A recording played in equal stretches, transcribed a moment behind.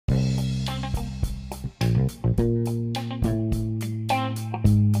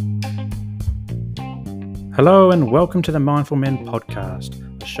Hello and welcome to the Mindful Men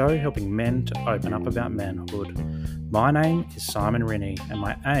podcast, a show helping men to open up about manhood. My name is Simon Reneau and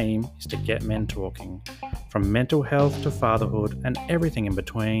my aim is to get men talking. From mental health to fatherhood and everything in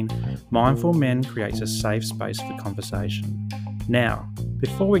between, Mindful Men creates a safe space for conversation. Now,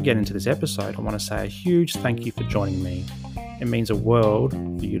 before we get into this episode, I want to say a huge thank you for joining me. It means a world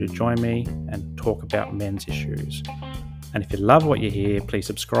for you to join me and talk about men's issues. And if you love what you hear, please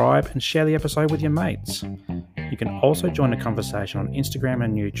subscribe and share the episode with your mates. You can also join the conversation on Instagram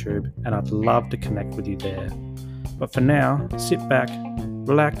and YouTube, and I'd love to connect with you there. But for now, sit back,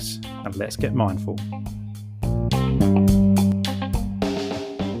 relax, and let's get mindful.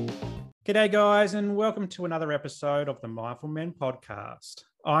 G'day guys, and welcome to another episode of the Mindful Men podcast.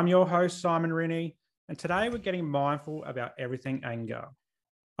 I'm your host, Simon Reneau, and today we're getting mindful about everything anger.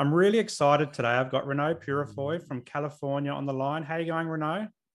 I'm really excited today. I've got Reneau Peurifoy from California on the line. How are you going, Reneau?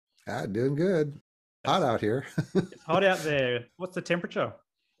 Doing good. Hot out here. It's hot out there. What's the temperature?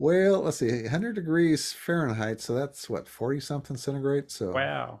 Well, let's see, 100 degrees Fahrenheit. So that's what, 40 something centigrade. So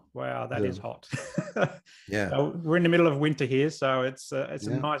wow, that is hot. Yeah. So we're in the middle of winter here, so it's a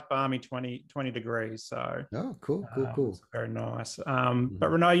nice balmy 20 degrees. So cool. It's very nice.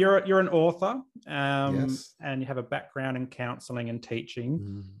 But Reneau, you're an author, Yes. and you have a background in counselling and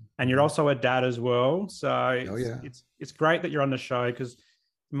teaching, and you're also a dad as well. So it's great that you're on the show, because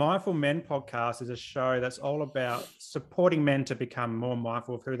Mindful Men podcast is a show that's all about supporting men to become more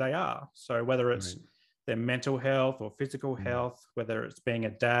mindful of who they are. So whether it's their mental health or physical health, whether it's being a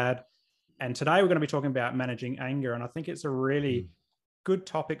dad. And today we're going to be talking about managing anger. And I think it's a really good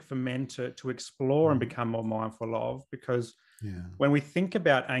topic for men to explore and become more mindful of, because when we think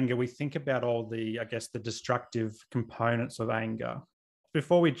about anger, we think about all the destructive components of anger.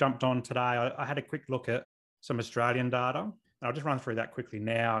 Before we jumped on today, I had a quick look at some Australian data. I'll just run through that quickly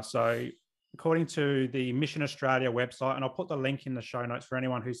now. So according to the Mission Australia website, and I'll put the link in the show notes for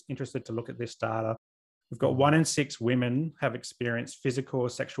anyone who's interested to look at this data, we've got 1 in 6 women have experienced physical or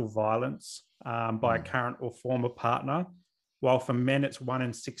sexual violence by a current or former partner, while for men it's 1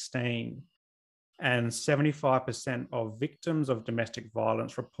 in 16. And 75% of victims of domestic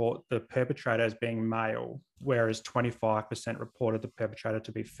violence report the perpetrator as being male, whereas 25% reported the perpetrator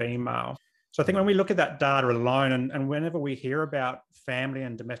to be female. So I think when we look at that data alone, and whenever we hear about family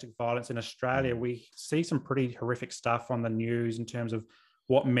and domestic violence in Australia, we see some pretty horrific stuff on the news in terms of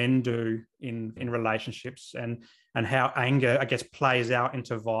what men do in relationships and how anger, I guess, plays out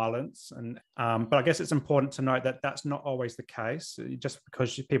into violence. And but I guess it's important to note that that's not always the case. Just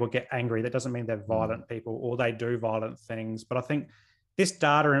because people get angry, that doesn't mean they're violent people or they do violent things. But I think this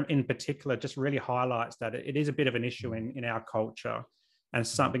data in particular just really highlights that it is a bit of an issue in our culture, and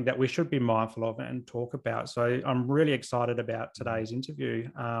something that we should be mindful of and talk about. So I'm really excited about today's interview.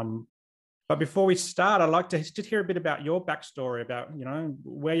 But before we start, I'd like to just hear a bit about your backstory, about,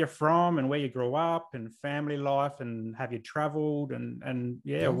 where you're from and where you grew up and family life, and have you traveled, and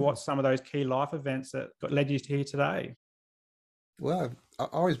what's some of those key life events that led you to here today? Well, I've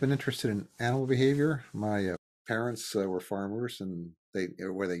always been interested in animal behavior. My parents were farmers, and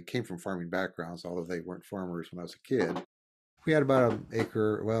they came from farming backgrounds, although they weren't farmers when I was a kid. We had about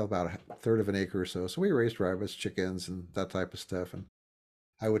about a third of an acre or so. So we raised rabbits, chickens, and that type of stuff. And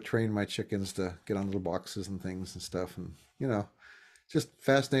I would train my chickens to get on little boxes and things and stuff. And, just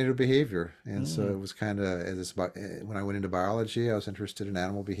fascinated with behavior. And so it was kind of, when I went into biology, I was interested in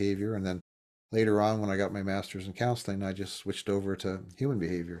animal behavior. And then later on, when I got my master's in counseling, I just switched over to human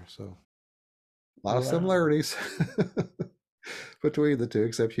behavior. So a lot of similarities between the two,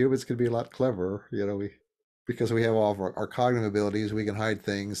 except humans can be a lot cleverer. Because we have all of our cognitive abilities, we can hide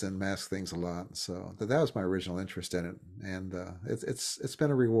things and mask things a lot. So that was my original interest in it, and it's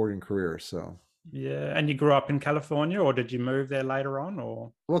been a rewarding career. So and you grew up in California, or did you move there later on?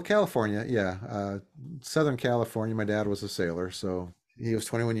 Or California, Southern California. My dad was a sailor, so he was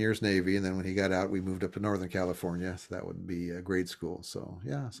 21 years Navy, and then when he got out, we moved up to Northern California. So that would be a grade school. So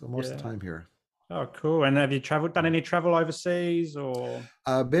so most of the time here. Oh, cool. And have you done any travel overseas, or?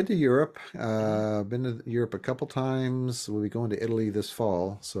 Been to Europe. Been to Europe a couple times. We'll be going to Italy this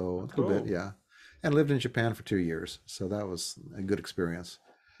fall, so a little bit, and lived in Japan for 2 years. So that was a good experience.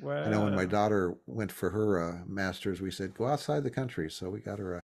 Wow. I know when my daughter went for her master's, we said, go outside the country. So we got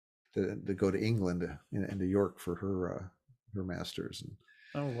her to go to England and to York for her master's. And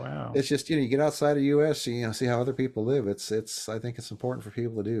oh, wow. it's just, you get outside of U.S., see how other people live. I think it's important for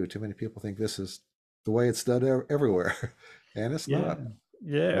people to do. Too many people think this is the way it's done everywhere, and it's not.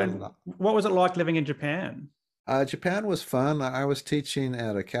 Yeah. And what was it like living in Japan? Japan was fun. I was teaching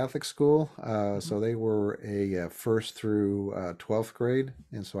at a Catholic school, Mhm. so they were a first through 12th grade,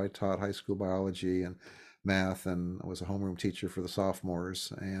 and so I taught high school biology and math, and I was a homeroom teacher for the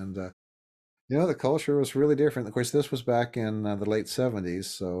sophomores. And the culture was really different. Of course, this was back in the late 70s,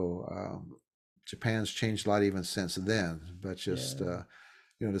 so Japan's changed a lot even since then. But just Yeah,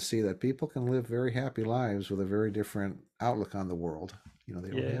 to see that people can live very happy lives with a very different outlook on the world. They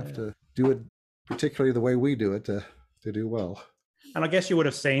don't have yeah. to do it particularly the way we do it to do well. And I guess you would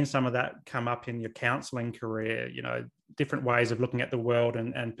have seen some of that come up in your counseling career, different ways of looking at the world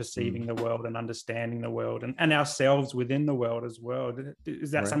and perceiving Mm, the world and understanding the world and ourselves within the world as well.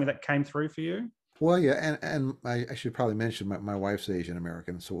 Is that right. something that came through for you? Well, yeah, and I should probably mention my wife's Asian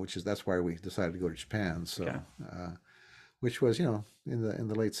American, so that's why we decided to go to Japan. Okay. So, which was in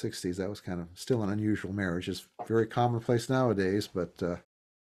the late '60s. That was kind of still an unusual marriage. It's very commonplace nowadays, but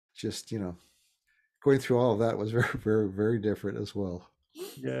just going through all of that was very, very, very different as well.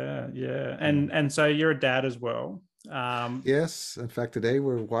 Yeah, yeah. Mm. And so you're a dad as well. Yes, in fact, today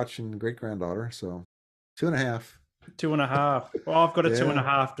we're watching great granddaughter, so 2.5. 2.5. Well, I've got a two and a Yeah,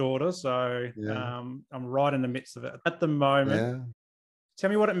 half daughter, so yeah, I'm right in the midst of it at the moment. yeah. Tell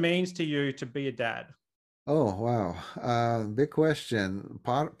me what it means to you to be a dad. Oh, wow. Big question.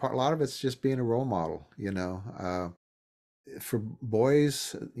 A lot of it's just being a role model, for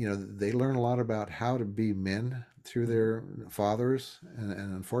boys, they learn a lot about how to be men through Mhm. their fathers. And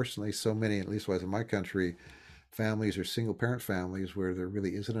unfortunately, so many, at least was in my country, families are single parent families where there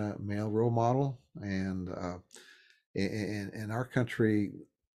really isn't a male role model. And in our country,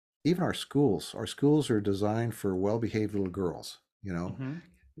 even our schools are designed for well-behaved little girls. Mhm.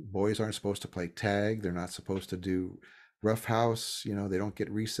 Boys aren't supposed to play tag. They're not supposed to do rough house. They don't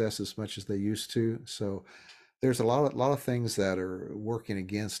get recess as much as they used to. So there's a lot of things that are working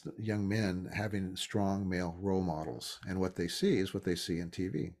against young men having strong male role models, and what they see is what they see in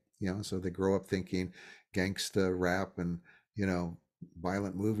TV. So they grow up thinking gangsta rap and you know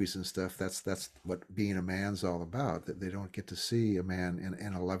violent movies and stuff. That's what being a man's all about. That they don't get to see a man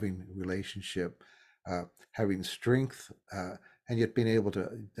in a loving relationship, having strength, and yet being able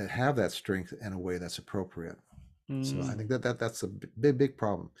to have that strength in a way that's appropriate. So I Mm. think that's a big, big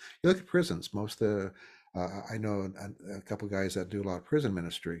problem. You look at prisons. I know a couple of guys that do a lot of prison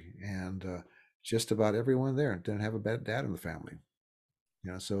ministry, and just about everyone there didn't have a bad dad in the family.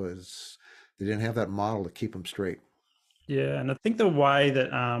 So they didn't have that model to keep them straight. Yeah, and I think the way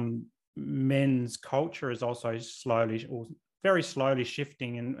that men's culture is also slowly or very slowly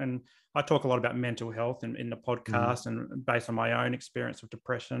shifting, and I talk a lot about mental health in the Hmm. podcast, and based on my own experience of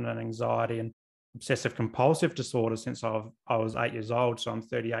depression and anxiety and obsessive compulsive disorder since I was 8 years old, so I'm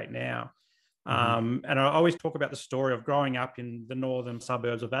 38 now. Hmm. And I always talk about the story of growing up in the northern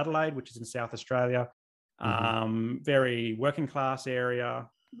suburbs of Adelaide, which is in South Australia, Hmm. very working class area,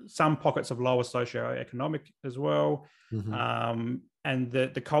 some pockets of lower socioeconomic as well. Hmm. And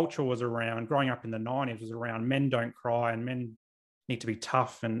the culture was around growing up in the 90s was around men don't cry and men need to be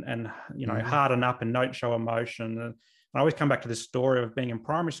tough and Hmm. harden up and don't show emotion. And I always come back to this story of being in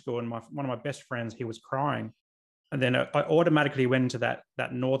primary school and one of my best friends, he was crying, and then I automatically went into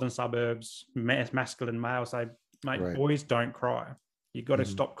that northern suburbs masculine male say, mate, Right. boys don't cry. You got to Hmm.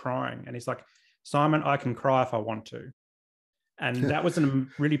 stop crying. And he's like, Simon, I can cry if I want to. And that was a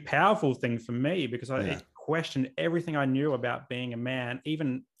really powerful thing for me because Yeah. it questioned everything I knew about being a man,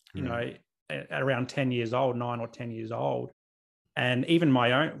 even Right. at around 10 years old, 9 or 10 years old, and even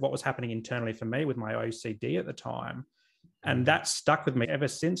my own what was happening internally for me with my OCD at the time. And Hmm. that stuck with me ever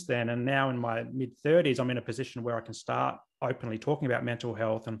since then. And now in my mid 30s, I'm in a position where I can start openly talking about mental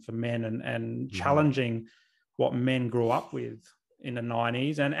health and for men and Hmm. challenging what men grew up with in the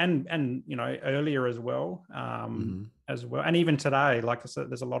 90s and earlier Hmm. as well. And even today, like I said,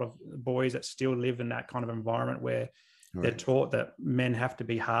 there's a lot of boys that still live in that kind of environment where they're Right. taught that men have to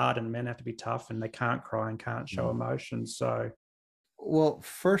be hard and men have to be tough and they can't cry and can't show Hmm. emotions. So, Well,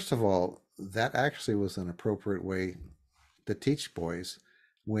 first of all, that actually was an appropriate way to teach boys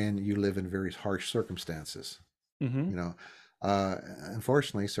when you live in very harsh circumstances. mm-hmm, you know uh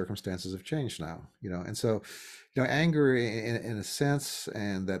Unfortunately, circumstances have changed now, and so anger in a sense,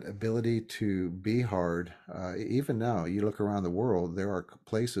 and that ability to be hard, even now you look around the world, there are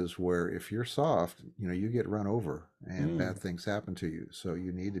places where if you're soft, you get run over and bad mm, things happen to you. So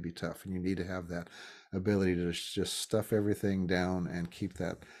you need to be tough, and you need to have that ability to just stuff everything down and keep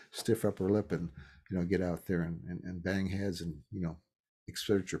that stiff upper lip, and get out there and bang heads, and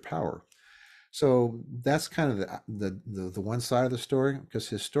exert your power. So that's kind of the one side of the story, because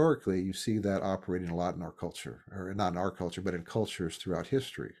historically you see that operating a lot in our culture, or not in our culture, but in cultures throughout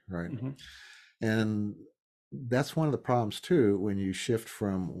history, right? mm-hmm, And that's one of the problems too when you shift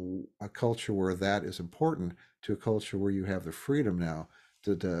from a culture where that is important to a culture where you have the freedom now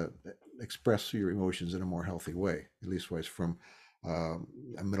to express your emotions in a more healthy way, at least was from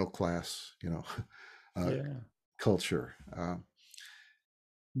a middle class, uh, Yeah. culture.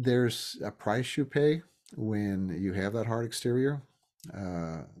 There's a price you pay when you have that hard exterior.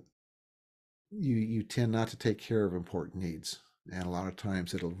 Uh, you tend not to take care of important needs, and a lot of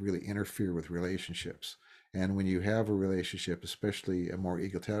times it'll really interfere with relationships. And when you have a relationship, especially a more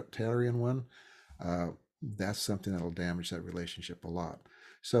egalitarian one, uh, that's something that'll damage that relationship a lot.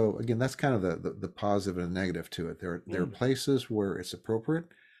 So again, that's kind of the positive and negative to it. There are Mm. places where it's appropriate,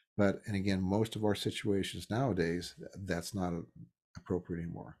 but and again, most of our situations nowadays, that's not appropriate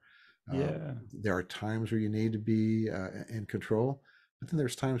anymore. Yeah. There are times where you need to be in control, but then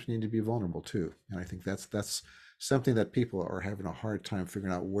there's times when you need to be vulnerable too. And I think that's something that people are having a hard time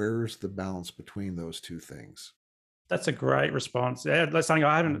figuring out, where's the balance between those two things. That's a great response. Yeah, that's something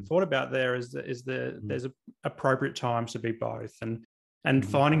I haven't Mm-hmm. thought about. There is there's appropriate times to be both, and Mm-hmm.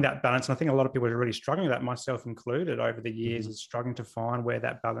 finding that balance. And I think a lot of people are really struggling with that, myself included, over the years, Mm-hmm. is struggling to find where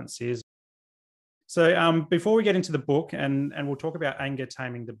that balance is. So before we get into the book, and we'll talk about anger,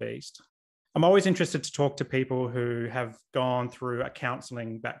 taming the beast, I'm always interested to talk to people who have gone through a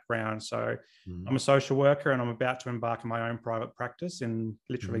counseling background. So Mm-hmm. I'm a social worker and I'm about to embark on my own private practice in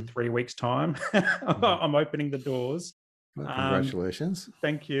literally Mm-hmm. 3 weeks' time. Mm-hmm. I'm opening the doors. Well, Um, congratulations.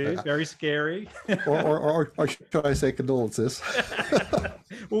 thank you. Uh, Very scary. or should I say condolences?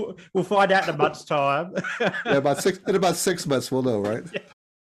 we'll find out in a month's time. Yeah, about 6 months we'll know, right? Yeah.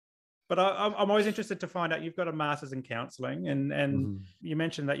 But I'm always interested to find out. You've got a master's in counselling, and Mm-hmm. you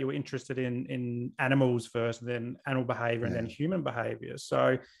mentioned that you were interested in animals first, then animal behaviour, and then Yeah. human behaviour.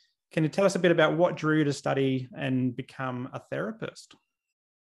 So, can you tell us a bit about what drew you to study and become a therapist?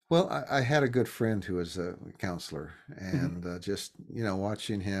 Well, I had a good friend who was a counselor, Mm-hmm. and just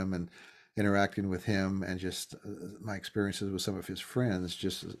watching him and interacting with him, and just my experiences with some of his friends.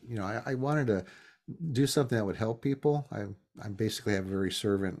 Just I wanted to do something that would help people. I basically have a very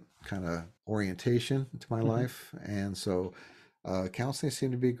servant kind of orientation to my Mm-hmm. life, and so counseling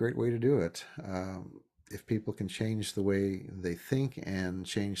seemed to be a great way to do it. If people can change the way they think and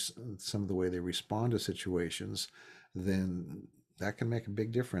change some of the way they respond to situations, then that can make a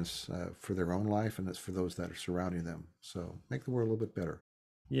big difference for their own life, and it's for those that are surrounding them. So make the world a little bit better.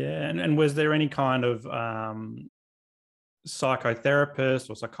 Yeah, and was there any kind of psychotherapist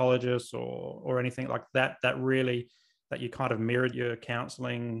or psychologist or anything like that that you kind of mirrored your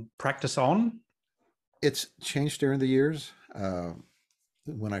counseling practice on? It's changed during the years.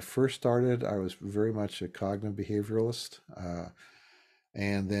 When I first started, I was very much a cognitive behavioralist.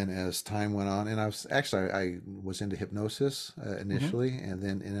 And then as time went on, and I was into hypnosis Mm-hmm. initially, and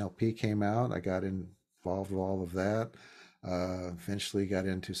then NLP came out. I got involved with all of that. Eventually got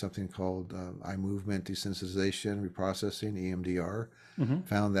into something called eye movement desensitization reprocessing, EMDR. Mm-hmm.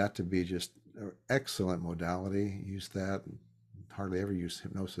 Found that to be just an excellent modality. Used that. Hardly ever use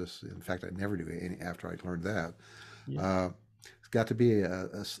hypnosis. In fact, I never do any after I learned that. Yeah. Uh, it's got to be a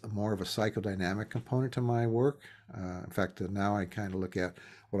more of a psychodynamic component to my work. In fact, now I kind of look at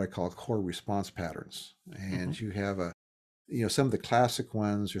what I call core response patterns. Mm-hmm. And you have some of the classic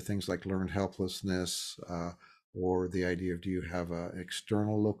ones are things like learned helplessness, or the idea of do you have an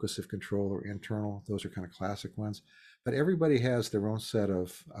external locus of control or internal? Those are kind of classic ones. But everybody has their own set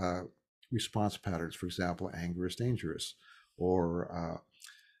of response patterns. For example, anger is dangerous, or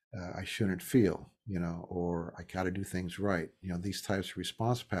I shouldn't feel, or I got to do things right. These types of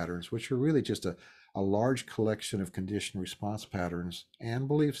response patterns, which are really just a large collection of conditioned response patterns and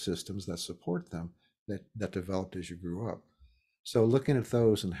belief systems that support them that developed as you grew up. So looking at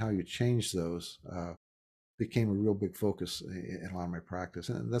those and how you change those became a real big focus in a lot of my practice.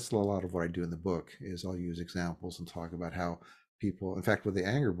 And that's a lot of what I do in the book is I'll use examples and talk about how people, in fact, with the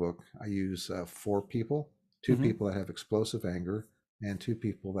anger book, I use 4 people, two Mm-hmm. people that have explosive anger and 2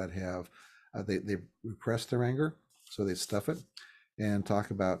 people that have, they repress their anger, so they stuff it, and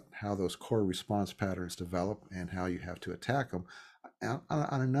talk about how those core response patterns develop and how you have to attack them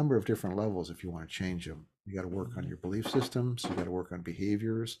on a number of different levels if you want to change them. You got to work on your belief systems, you got to work on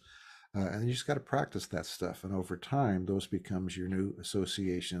behaviors, and you just got to practice that stuff. And over time, those becomes your new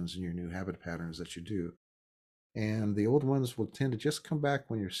associations and your new habit patterns that you do. And the old ones will tend to just come back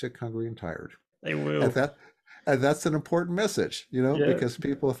when you're sick, hungry, and tired. They And will. that and that's an important message, Yeah. because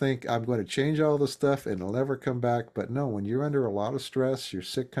people think I'm going to change all this stuff and it'll never come back. But no, when you're under a lot of stress, you're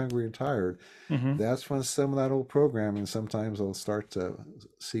sick, hungry, and tired, Mm-hmm. that's when some of that old programming sometimes will start to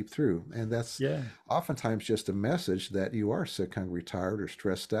seep through. And that's Yeah. oftentimes just a message that you are sick, hungry, tired, or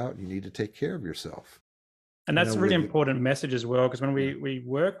stressed out. And you need to take care of yourself. And that's a really important message as well, because when we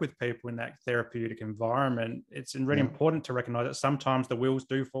work with people in that therapeutic environment, it's really important to recognize that sometimes the wheels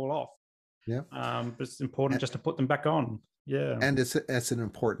do fall off. Yeah. But it's important just to put them back on. Yeah. And it's an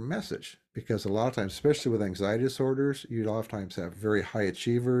important message, because a lot of times, especially with anxiety disorders, you'd oftentimes have very high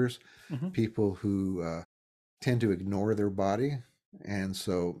achievers, people who tend to ignore their body. And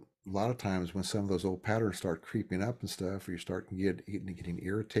so a lot of times when some of those old patterns start creeping up and stuff, or you start getting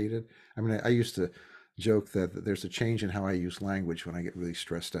irritated. I mean, I used to joke that there's a change in how I use language when I get really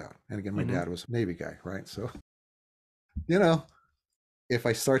stressed out. And again, my dad was a Navy guy, right? So, if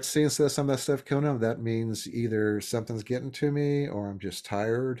I start seeing some of that stuff coming up, that means either something's getting to me or I'm just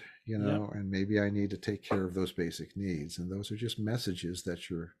tired, and maybe I need to take care of those basic needs. And those are just messages that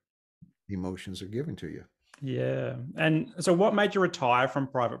your emotions are giving to you. Yeah. And so what made you retire from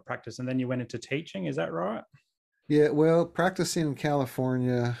private practice and then you went into teaching? Is that right? Yeah, well, practicing in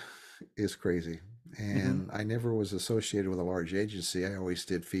California is crazy. And I never was associated with a large agency. I always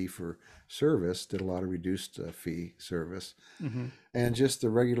did fee for service, did a lot of reduced fee service. And just the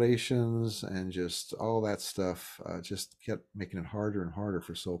regulations and just all that stuff just kept making it harder and harder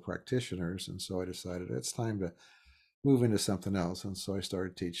for sole practitioners. And so I decided it's time to move into something else. And so I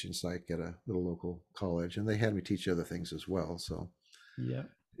started teaching psych at a little local college, and they had me teach other things as well. So,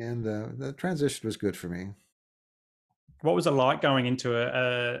 and the transition was good for me. What was it like going into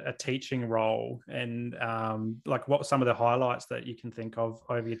a teaching role, and like what were some of the highlights that you can think of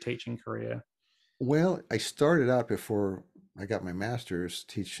over your teaching career? Well, I started out before I got my master's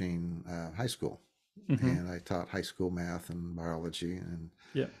teaching high school, and I taught high school math and biology. And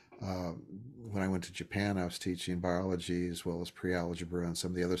when I went to Japan, I was teaching biology as well as pre-algebra and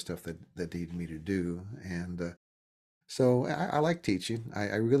some of the other stuff that needed me to do. And so I like teaching.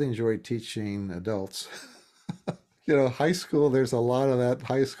 I really enjoyed teaching adults. High school, there's a lot of that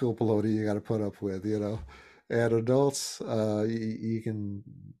high school baloney you got to put up with, And adults, you can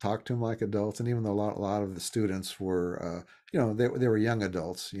talk to them like adults. And even though a lot of the students were, they were young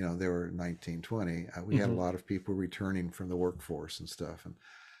adults, they were 19, 20. We had a lot of people returning from the workforce and stuff, and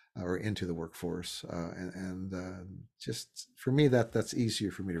or into the workforce. And just for me, that's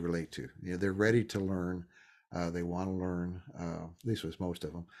easier for me to relate to. They're ready to learn. They want to learn, at least with most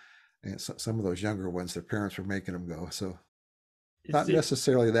of them. And some of those younger ones, their parents were making them go. So not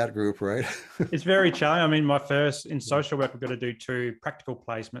necessarily that group, right? It's very challenging. I mean, my first in social work, we've got to do 2 practical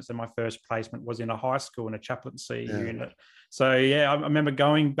placements, and my first placement was in a high school in a chaplaincy unit. So I remember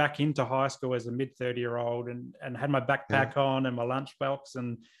going back into high school as a mid-30-year-old and had my backpack on and my lunchbox,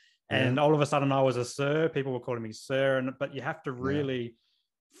 and all of a sudden I was a sir. People were calling me sir, but you have to really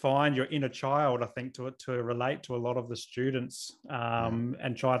find your inner child, I think, to relate to a lot of the students,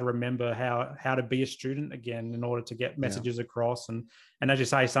 and try to remember how to be a student again in order to get messages across. And as you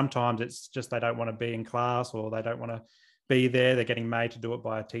say, sometimes it's just they don't want to be in class, or they don't want to be there. They're getting made to do it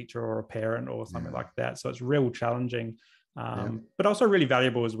by a teacher or a parent or something like that. So it's real challenging, but also really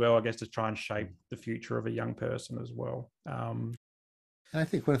valuable as well, I guess, to try and shape the future of a young person as well. And I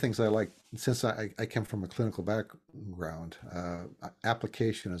think one of the things I like, since I come from a clinical background,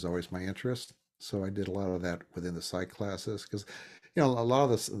 application is always my interest. So I did a lot of that within the psych classes, because a lot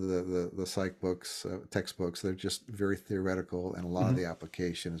of the psych books, textbooks, they're just very theoretical, and a lot of the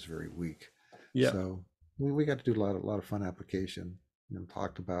application is very weak. So we got to do a lot of fun application, and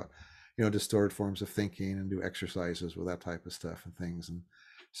talked about distorted forms of thinking, and do exercises with that type of stuff and things. And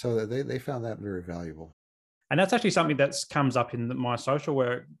so they found that very valuable. And that's actually something that comes up in my social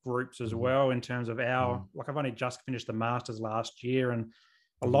work groups as well, in terms of like I've only just finished the master's last year, and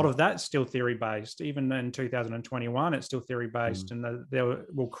a lot of that's still theory-based. Even in 2021, it's still theory-based, and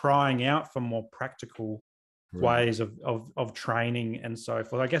we're crying out for more practical ways of training and so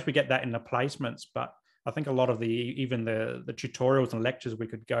forth. I guess we get that in the placements, but I think a lot of even the tutorials and lectures, we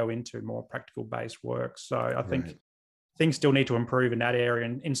could go into more practical-based work. So I think things still need to improve in that area,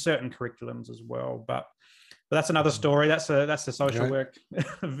 and in certain curriculums as well. But that's another story. That's the social work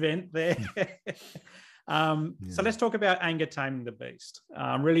event there. So let's talk about anger, taming the beast.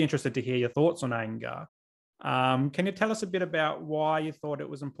 I'm really interested to hear your thoughts on anger. Can you tell us a bit about why you thought it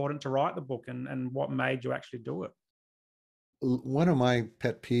was important to write the book, and what made you actually do it? One of my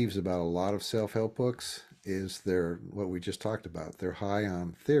pet peeves about a lot of self-help books is they're what we just talked about. They're high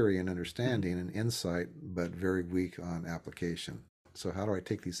on theory and understanding and insight, but very weak on application. So how do I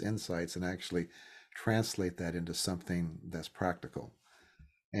take these insights and actually translate that into something that's practical?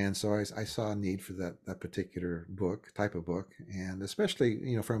 And so I saw a need for that particular type of book, and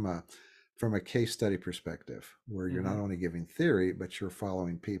especially from a case study perspective, where you're not only giving theory, but you're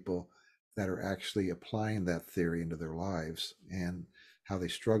following people that are actually applying that theory into their lives, and how they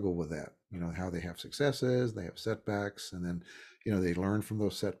struggle with that, how they have successes, they have setbacks, and then, they learn from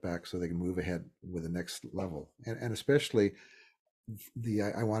those setbacks so they can move ahead with the next level. And especially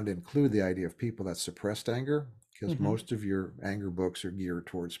I wanted to include the idea of people that suppressed anger, because most of your anger books are geared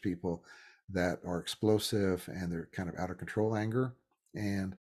towards people that are explosive and they're kind of out of control anger.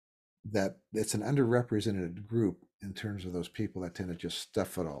 And that it's an underrepresented group in terms of those people that tend to just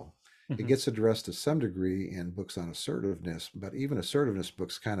stuff it all. It gets addressed to some degree in books on assertiveness, but even assertiveness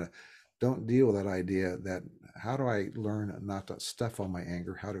books kind of don't deal with that idea that how do I learn not to stuff all my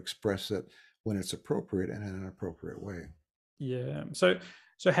anger, how to express it when it's appropriate and in an appropriate way. Yeah.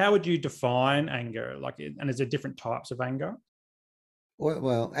 So how would you define anger? And is there different types of anger?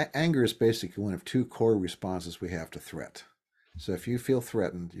 Well, anger is basically one of two core responses we have to threat. So if you feel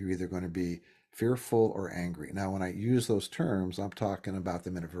threatened, you're either going to be fearful or angry. Now, when I use those terms, I'm talking about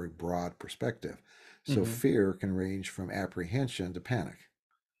them in a very broad perspective. So fear can range from apprehension to panic.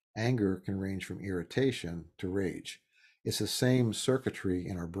 Anger can range from irritation to rage. It's the same circuitry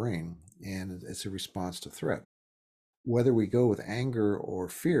in our brain, and it's a response to threat. Whether we go with anger or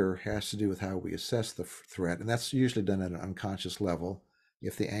fear has to do with how we assess the threat, and that's usually done at an unconscious level.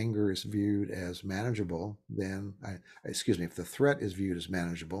 If the anger is viewed as manageable, then, if the threat is viewed as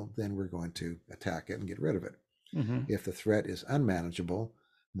manageable, then we're going to attack it and get rid of it. If the threat is unmanageable,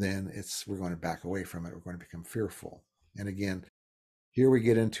 then we're going to back away from it. We're going to become fearful. And again, here we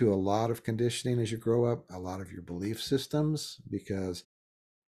get into a lot of conditioning as you grow up, a lot of your belief systems, because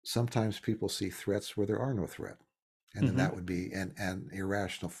sometimes people see threats where there are no threat. And then that would be an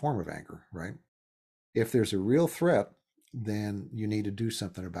irrational form of anger, right? If there's a real threat, then you need to do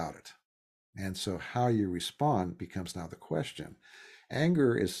something about it. And so how you respond becomes now the question.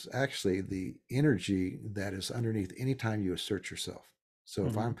 Anger is actually the energy that is underneath any time you assert yourself. So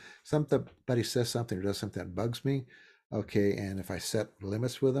if somebody says something or does something that bugs me, okay, and if I set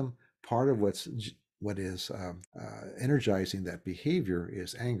limits with them, part of what is energizing that behavior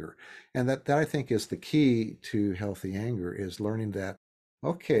is anger. And that I think is the key to healthy anger, is learning that,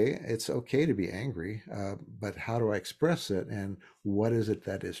 okay, it's okay to be angry, but how do I express it? And what is it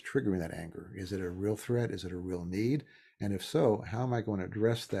that is triggering that anger? Is it a real threat? Is it a real need? And if so, how am I going to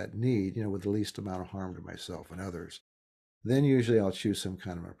address that need, with the least amount of harm to myself and others? Then usually I'll choose some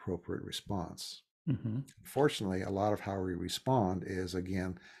kind of appropriate response. Unfortunately, a lot of how we respond is,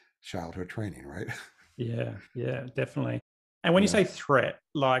 again, childhood training, right? Yeah, definitely. And when you say threat,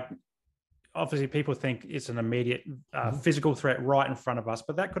 obviously people think it's an immediate physical threat right in front of us,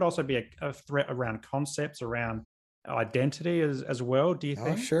 but that could also be a threat around concepts, around identity as well, do you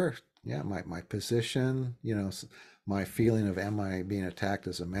think? Oh, sure. Yeah, my position, my feeling of, am I being attacked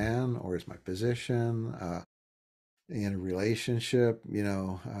as a man, or is my position in a relationship,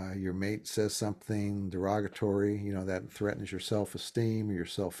 your mate says something derogatory, that threatens your self-esteem or your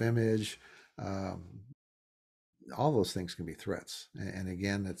self-image. All those things can be threats. And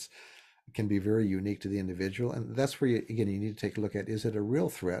again, it can be very unique to the individual. And that's where, you need to take a look at, is it a real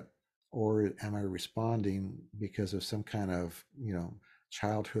threat, or am I responding because of some kind of,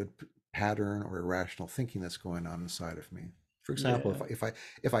 childhood pattern or irrational thinking that's going on inside of me? For example,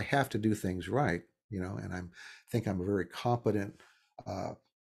 if I have to do things right, and think I'm a very competent,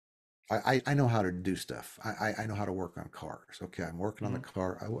 I know how to do stuff. I know how to work on cars. Okay, I'm working on the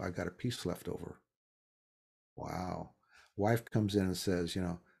car. I got a piece left over. Wow. Wife comes in and says,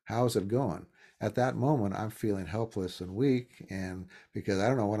 how's it going? At that moment, I'm feeling helpless and weak, and because I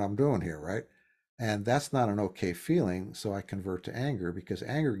don't know what I'm doing here, right? And that's not an okay feeling. So I convert to anger, because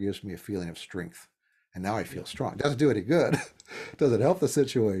anger gives me a feeling of strength. And now I feel strong. It doesn't do any good. It doesn't help the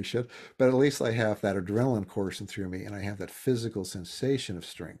situation, but at least I have that adrenaline coursing through me, and I have that physical sensation of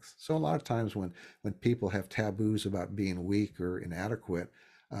strength. So a lot of times when people have taboos about being weak or inadequate,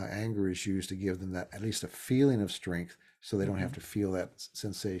 anger is used to give them that, at least a feeling of strength, so they don't have to feel that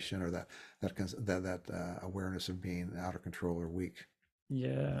sensation or that awareness of being out of control or weak.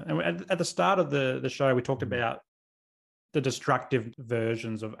 Yeah, and at the start of the show, we talked about the destructive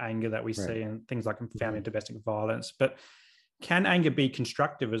versions of anger that we see in things like family and domestic violence. But can anger be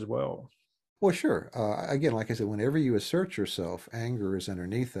constructive as well? Well, sure. Again, like I said, whenever you assert yourself, anger is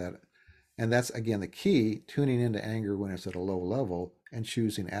underneath that. And that's, again, the key, tuning into anger when it's at a low level and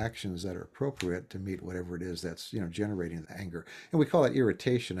choosing actions that are appropriate to meet whatever it is that's, generating the anger. And we call it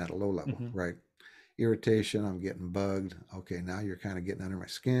irritation at a low level, right? Irritation, I'm getting bugged. Okay, now you're kind of getting under my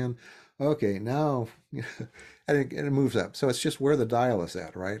skin. Okay, now, and it moves up. So it's just where the dial is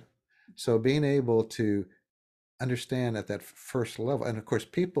at, right? So being able to understand at that first level, and of course,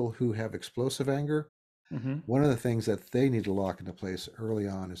 people who have explosive anger, one of the things that they need to lock into place early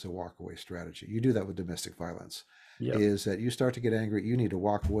on is a walk away strategy. You do that with domestic violence. Yep. is that you start to get angry, you need to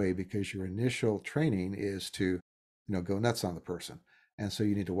walk away because your initial training is to, go nuts on the person. And so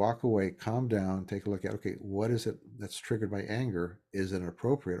you need to walk away, calm down, take a look at, okay, what is it that's triggered by anger? Is it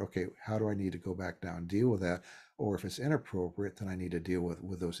appropriate? Okay, how do I need to go back down, deal with that? Or if it's inappropriate, then I need to deal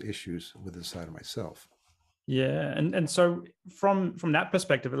with those issues with inside of myself. Yeah, and so from that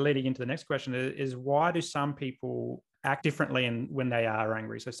perspective, leading into the next question is why do some people act differently when they are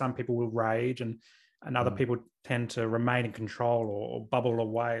angry? So some people will rage, and other people tend to remain in control or bubble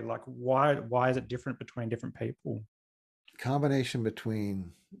away. Like why is it different between different people? Combination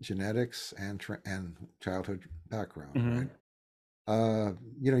between genetics and childhood background, right?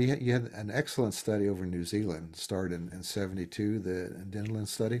 You had an excellent study over in New Zealand, started in 72, the Denland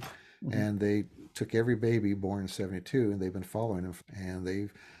study, and they took every baby born in 72, and they've been following them, and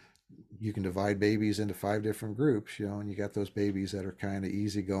you can divide babies into 5 different groups, and you got those babies that are kind of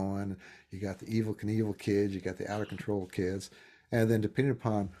easygoing, you got the evil Knievel kids, you got the out of control kids, and then depending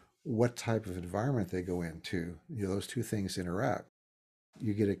upon what type of environment they go into, those two things interact.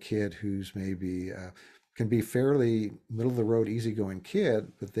 You get a kid who's maybe can be fairly middle of the road, easygoing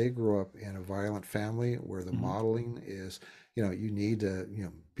kid, but they grow up in a violent family where the modeling is, you need to,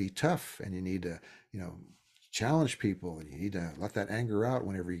 be tough, and you need to, challenge people, and you need to let that anger out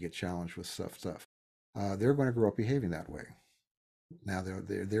whenever you get challenged with stuff. They're going to grow up behaving that way. Now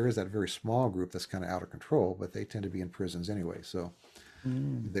there is that very small group that's kind of out of control, but they tend to be in prisons anyway, so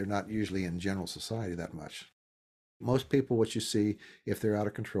they're not usually in general society that much. Most people, what you see, if they're out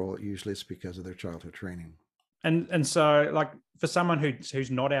of control, usually it's because of their childhood training. And so, like, for someone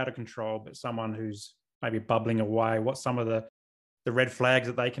who's not out of control, but someone who's maybe bubbling away, what's some of the red flags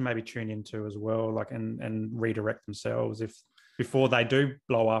that they can maybe tune into as well, like, and redirect themselves if before they do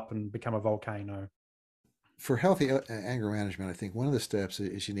blow up and become a volcano? For healthy anger management, I think one of the steps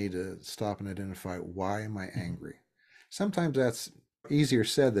is you need to stop and identify, why am I angry? Sometimes that's easier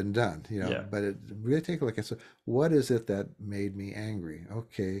said than done, Yeah. but really take a look at, so what is it that made me angry?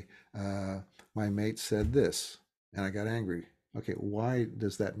 Okay, my mate said this and I got angry. Okay, why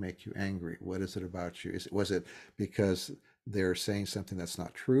does that make you angry? What is it about you? Was it because they're saying something that's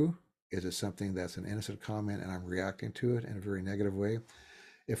not true? Is it something that's an innocent comment and I'm reacting to it in a very negative way?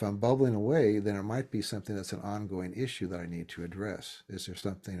 If I'm bubbling away, then it might be something that's an ongoing issue that I need to address. Is there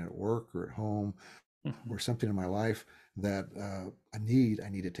something at work or at home or something in my life that I need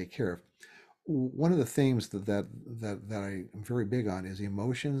to take care of? One of the themes that I am very big on is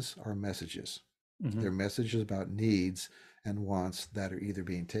emotions are messages. They're messages about needs and wants that are either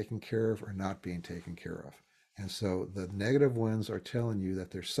being taken care of or not being taken care of. And so the negative ones are telling you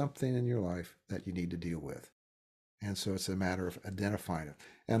that there's something in your life that you need to deal with. And so it's a matter of identifying it.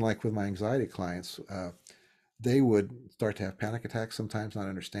 And like with my anxiety clients, they would start to have panic attacks, sometimes not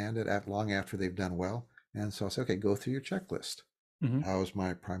understand it long after they've done well. And so I'll say, okay, go through your checklist. How's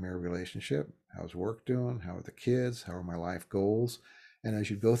my primary relationship? How's work doing? How are the kids? How are my life goals? And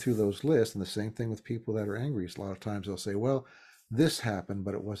as you go through those lists, and the same thing with people that are angry, a lot of times they'll say, well, this happened,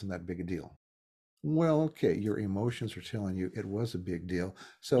 but it wasn't that big a deal. Well, okay, your emotions are telling you it was a big deal.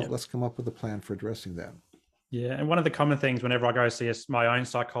 So let's come up with a plan for addressing that. Yeah, and one of the common things whenever I go see my own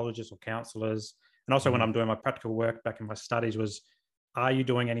psychologists or counselors, and also when I'm doing my practical work back in my studies, was, are you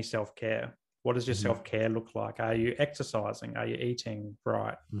doing any self-care? What does your self-care look like? Are you exercising? Are you eating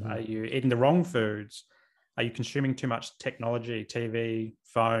right? Are you eating the wrong foods? Are you consuming too much technology, TV,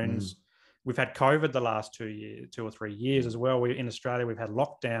 phones? We've had COVID the last 2 or 3 years as well. In Australia, we've had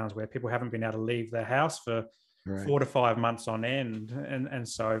lockdowns where people haven't been able to leave their house for 4 to 5 months on end, and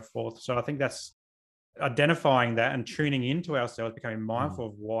so forth. So I think that's identifying that and tuning into ourselves, becoming mindful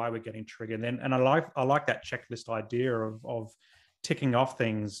of why we're getting triggered. And I like that checklist idea of ticking off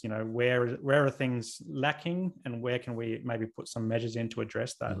things. Where are things lacking, and where can we maybe put some measures in to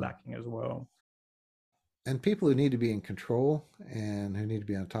address that lacking as well. And people who need to be in control and who need to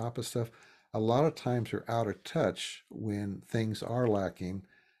be on top of stuff, a lot of times are out of touch when things are lacking.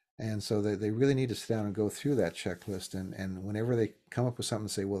 And so they really need to sit down and go through that checklist. And whenever they come up with something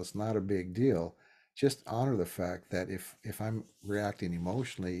and say, well, it's not a big deal, just honor the fact that if I'm reacting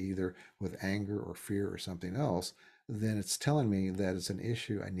emotionally, either with anger or fear or something else, then it's telling me that it's an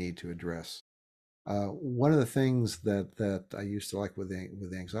issue I need to address. One of the things that I used to like with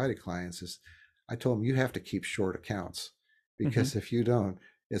the anxiety clients is I told them, you have to keep short accounts, because if you don't,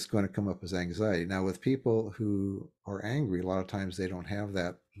 it's going to come up as anxiety. Now, with people who are angry, a lot of times they don't have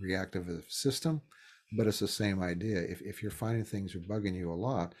that reactive system, but it's the same idea. If you're finding things are bugging you a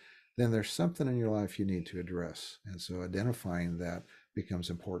lot, then there's something in your life you need to address. And so identifying that becomes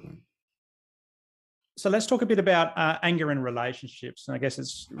important. So let's talk a bit about anger in relationships. And I guess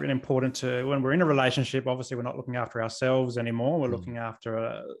it's really important to, when we're in a relationship, obviously we're not looking after ourselves anymore. We're looking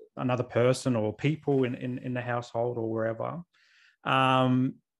after another person or people in the household or wherever.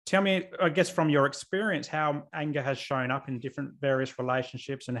 Tell me, I guess, from your experience, how anger has shown up in different various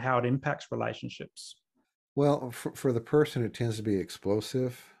relationships and how it impacts relationships. Well, for the person who tends to be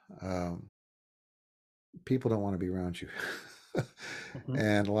explosive, people don't want to be around you.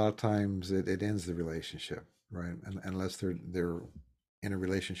 And a lot of times it ends the relationship, right? Unless they're in a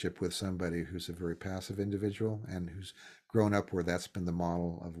relationship with somebody who's a very passive individual and who's grown up where that's been the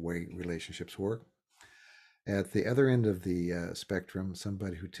model of way relationships work. At the other end of the spectrum,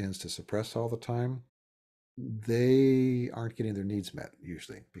 somebody who tends to suppress all the time, they aren't getting their needs met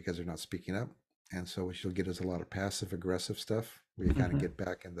usually because they're not speaking up. And so what you'll get is a lot of passive aggressive stuff where you kind of get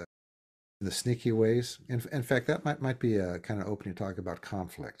back in the sneaky ways. In fact, that might be a kind of opening talk about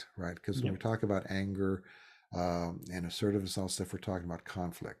conflict, right? Because when we talk about anger and assertiveness, all stuff, we're talking about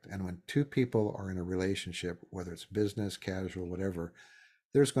conflict. And when two people are in a relationship, whether it's business, casual, whatever,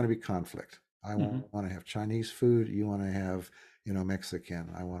 there's going to be conflict. I want to have Chinese food. You want to have, Mexican.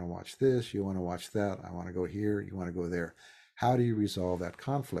 I want to watch this. You want to watch that. I want to go here. You want to go there. How do you resolve that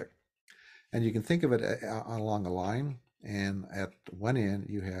conflict? And you can think of it along a line. And at one end,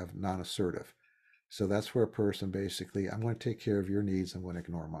 you have non-assertive. So that's where a person basically, I'm going to take care of your needs. I'm going to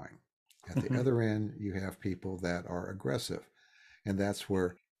ignore mine. At the other end, you have people that are aggressive. And that's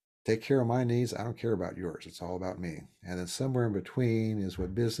where take care of my needs. I don't care about yours. It's all about me. And then somewhere in between is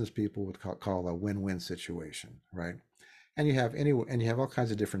what business people would call a win-win situation, right? And you have all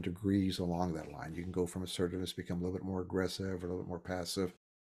kinds of different degrees along that line. You can go from assertiveness, become a little bit more aggressive or a little bit more passive.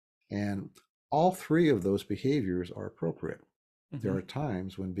 And all three of those behaviors are appropriate. There are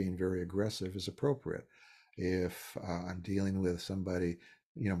times when being very aggressive is appropriate. If I'm dealing with somebody,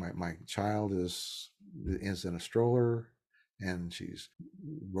 my child is in a stroller and she's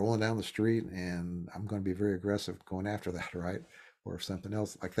rolling down the street and I'm going to be very aggressive going after that, right? Or if something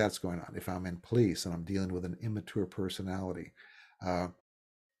else like that's going on. If I'm in police and I'm dealing with an immature personality, I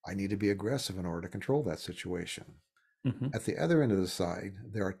need to be aggressive in order to control that situation. At the other end of the side,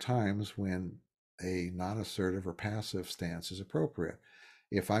 there are times when a non-assertive or passive stance is appropriate.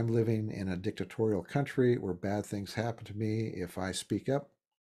 If I'm living in a dictatorial country where bad things happen to me, if I speak up,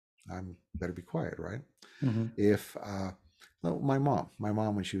 I'm better be quiet, right? If my mom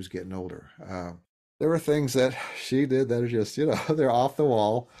when she was getting older, there were things that she did that are just they're off the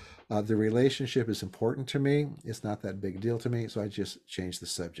wall. The relationship is important to me. It's not that big a deal to me, so I just changed the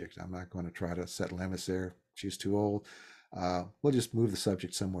subject. I'm not going to try to set limits there. She's too old. We'll just move the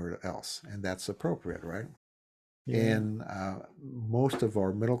subject somewhere else, and that's appropriate, right? In most of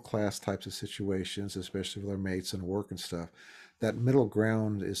our middle class types of situations, especially with our mates and work and stuff, that middle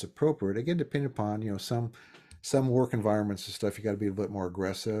ground is appropriate. Again, depending upon some work environments and stuff, you got to be a bit more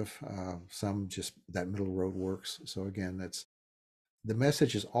aggressive. Some just that middle road works. So again, that's the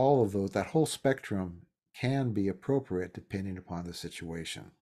message is all of those. That whole spectrum can be appropriate depending upon the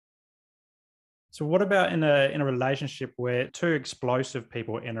situation. So what about in a relationship where two explosive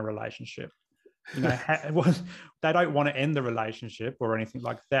people are in a relationship? They don't want to end the relationship or anything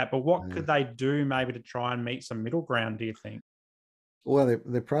like that, but what could they do maybe to try and meet some middle ground, do you think? Well,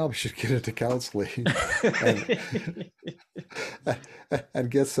 they probably should get into counseling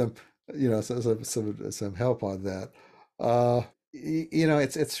and get some some help on that.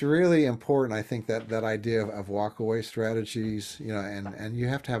 It's really important. I think that idea of walkaway strategies, and you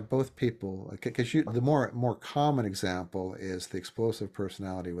have to have both people because the more common example is the explosive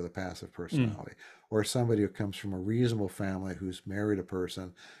personality with a passive personality, or somebody who comes from a reasonable family who's married a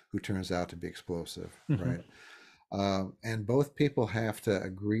person who turns out to be explosive, right? And both people have to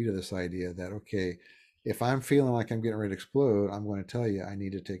agree to this idea that, okay, if I'm feeling like I'm getting ready to explode, I'm going to tell you I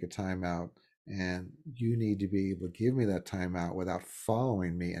need to take a time out, and you need to be able to give me that time out without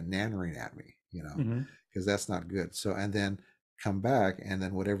following me and nattering at me, because that's not good. So, and then come back, and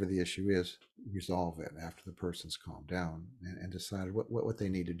then whatever the issue is, resolve it after the person's calmed down and decided what they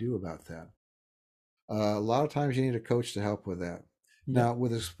need to do about that. A lot of times you need a coach to help with that. Now,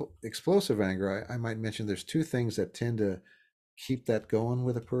 with explosive anger, I might mention there's two things that tend to keep that going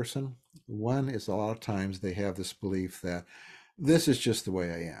with a person. One is a lot of times they have this belief that this is just the way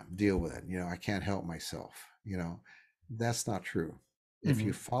I am, deal with it. I can't help myself. That's not true. If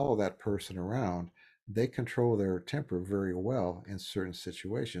you follow that person around, they control their temper very well in certain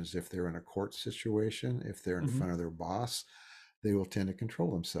situations. If they're in a court situation, if they're in front of their boss, they will tend to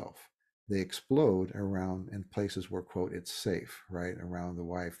control themselves. They explode around in places where, quote, it's safe, right? Around the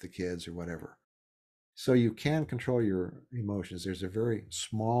wife, the kids, or whatever. So you can control your emotions. There's a very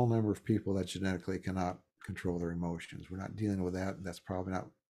small number of people that genetically cannot control their emotions. We're not dealing with that. That's probably not,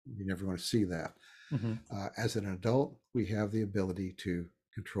 you're never going to see that. Mm-hmm. As an adult, we have the ability to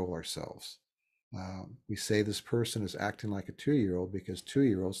control ourselves. We say this person is acting like a 2-year-old because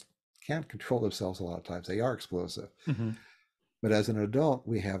 2-year-olds can't control themselves a lot of times. They are explosive. Mm-hmm. But as an adult,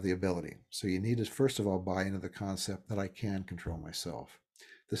 we have the ability. So you need to, first of all, buy into the concept that I can control myself.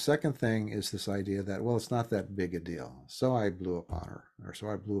 The second thing is this idea that, well, it's not that big a deal. So I blew up on her, or so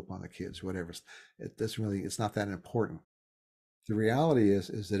I blew up on the kids, whatever. It doesn't really, it's not that important. The reality is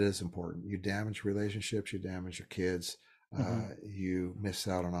it is important. You damage relationships, you damage your kids, you miss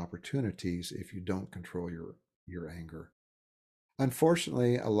out on opportunities if you don't control your anger.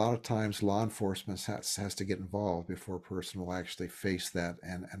 Unfortunately, a lot of times law enforcement has to get involved before a person will actually face that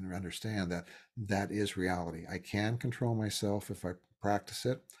and understand that that is reality. I can control myself if I practice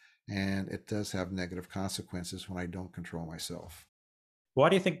it, and it does have negative consequences when I don't control myself. Why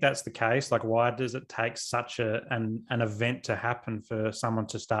do you think that's the case? Like, why does it take such an event to happen for someone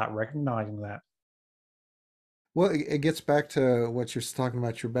to start recognizing that? Well, it gets back to what you're talking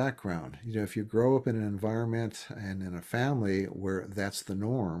about, your background. If you grow up in an environment and in a family where that's the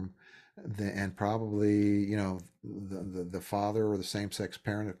norm, and probably, the father or the same-sex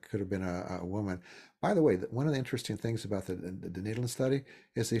parent, it could have been a woman. By the way, one of the interesting things about the Needland study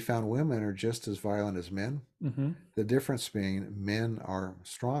is they found women are just as violent as men. Mm-hmm. The difference being men are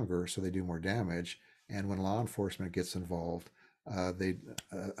stronger, so they do more damage. And when law enforcement gets involved, they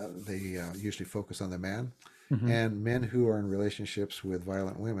usually focus on the man. Mm-hmm. And men who are in relationships with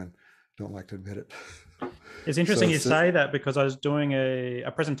violent women don't like to admit it. It's interesting you say that, because I was doing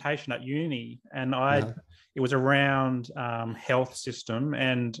a presentation at uni, and it was around health system,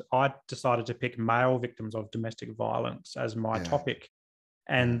 and I decided to pick male victims of domestic violence as my topic.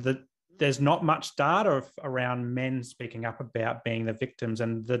 And there's not much data around men speaking up about being the victims.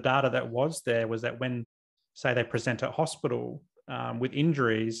 And the data that was there was that when, say, they present at hospital with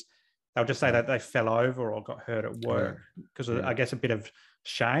injuries, they'll just say that they fell over or got hurt at work because of, I guess, a bit of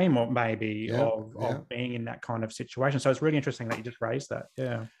shame or maybe of being in that kind of situation. So it's really interesting that you just raised that.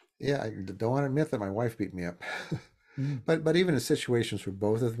 I don't want to admit that my wife beat me up. But even in situations where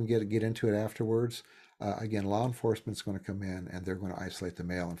both of them get into it afterwards, again, law enforcement's going to come in and they're going to isolate the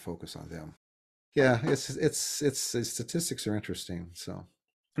male and focus on them. Yeah, it's statistics are interesting. So, and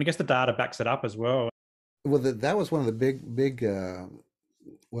I guess the data backs it up as well. Well, that was one of the big.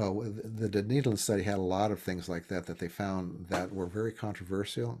 Well, the Dunedin study had a lot of things like that they found that were very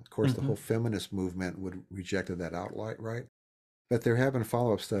controversial. Of course, the whole feminist movement rejected that outright, right? But there have been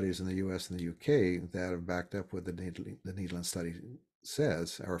follow-up studies in the U.S. and the U.K. that have backed up what the Dunedin study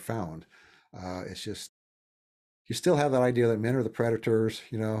says or found. It's just, you still have that idea that men are the predators.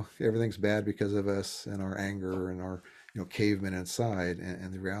 Everything's bad because of us and our anger and our cavemen inside.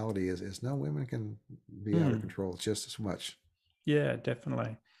 And the reality is no, women can be out of control just as much. Yeah,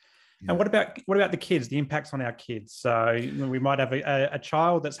 definitely. And what about the kids, the impacts on our kids? So we might have a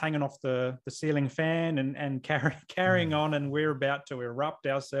child that's hanging off the ceiling fan and carrying on, and we're about to erupt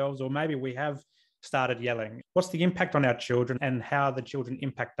ourselves, or maybe we have started yelling. What's the impact on our children, and how the children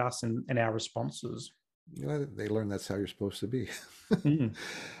impact us and our responses? They learn that's how you're supposed to be.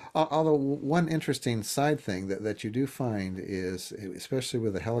 Although one interesting side thing that you do find is, especially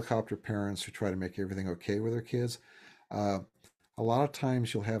with the helicopter parents who try to make everything okay with their kids, a lot of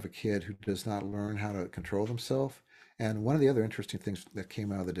times you'll have a kid who does not learn how to control themselves. And one of the other interesting things that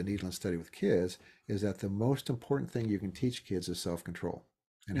came out of the Dunedin study with kids is that the most important thing you can teach kids is self-control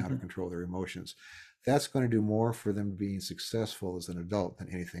and how to control their emotions. That's going to do more for them being successful as an adult than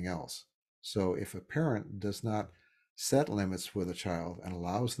anything else. So if a parent does not set limits with a child and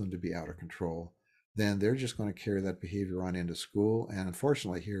allows them to be out of control, then they're just going to carry that behavior on into school. And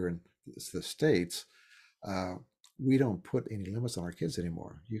unfortunately, here in the States, we don't put any limits on our kids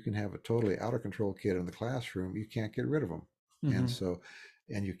anymore. You can have a totally out of control kid in the classroom. You can't get rid of them.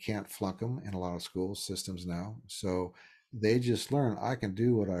 And you can't flunk them in a lot of school systems now. So they just learn, I can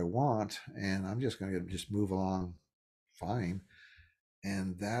do what I want, and I'm just going to just move along fine.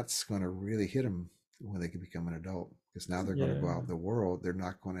 And that's going to really hit them when they can become an adult, because now they're going to go out in the world. They're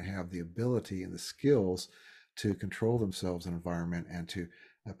not going to have the ability and the skills to control themselves in environment and to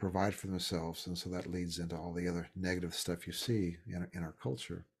provide for themselves. And so that leads into all the other negative stuff you see in our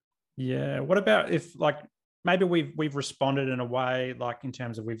culture. Yeah. What about if, like, maybe we've responded in a way, like in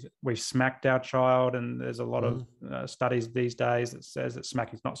terms of we've smacked our child, and there's a lot of studies these days that says that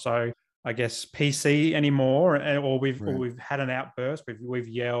smacking is not so I guess, PC anymore, or Right. we've had an outburst, we've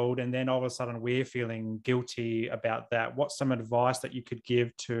yelled, and then all of a sudden we're feeling guilty about that. What's some advice that you could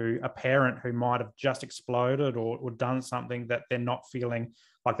give to a parent who might have just exploded or done something that they're not feeling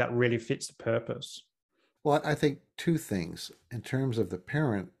like that really fits the purpose? Well, I think two things in terms of the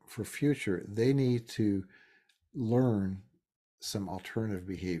parent for future, they need to learn some alternative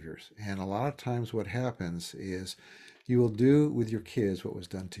behaviors. And a lot of times what happens is you will do with your kids what was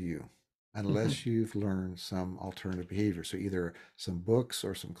done to you Mm-hmm. unless you've learned some alternative behavior. So either some books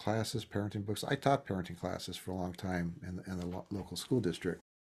or some classes, parenting books. I taught parenting classes for a long time in the local school district.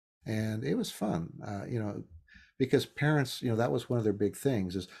 And it was fun, because parents, that was one of their big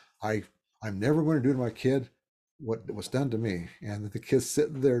things is I, I'm never going to do to my kid what was done to me. And the kid's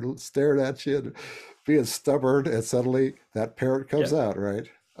sitting there staring at you and being stubborn, and suddenly that parent comes Yeah. out, right?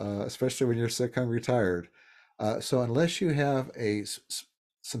 Especially when you're sick, hungry, tired. So unless you have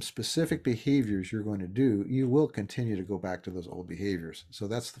some specific behaviors you're going to do, you will continue to go back to those old behaviors. So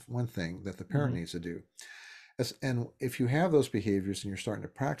that's the one thing that the parent Mm-hmm. needs to do. And if you have those behaviors and you're starting to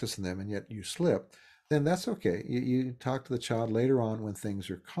practice them and yet you slip, then that's okay. You talk to the child later on when things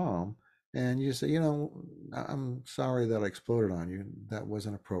are calm and you say, I'm sorry that I exploded on you. That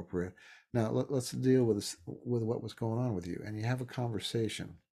wasn't appropriate. Now let's deal with this, with what was going on with you. And you have a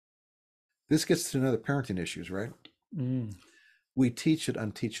conversation. This gets to another parenting issues, right? Mm. We teach at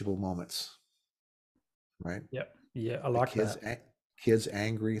unteachable moments, right? Yeah. Yeah. I The like kid's that. kid's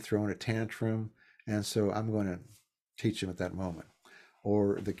angry, throwing a tantrum, and so I'm going to teach him at that moment.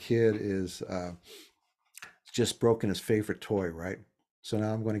 Or the kid is just broken his favorite toy, right? So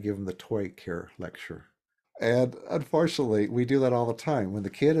now I'm going to give him the toy care lecture. And unfortunately, we do that all the time. When the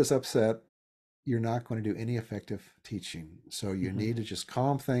kid is upset, you're not going to do any effective teaching. So you Mm-hmm. need to just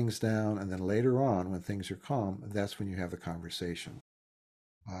calm things down. And then later on, when things are calm, that's when you have the conversation.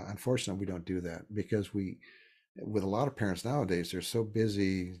 Unfortunately, we don't do that because with a lot of parents nowadays, they're so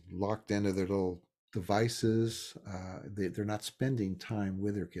busy, locked into their little devices. They're not spending time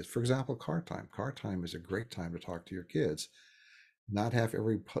with their kids. For example, car time. Car time is a great time to talk to your kids, not have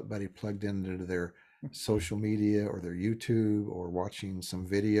everybody plugged into their social media or their YouTube or watching some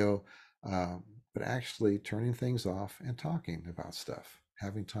video, uh, but actually turning things off and talking about stuff.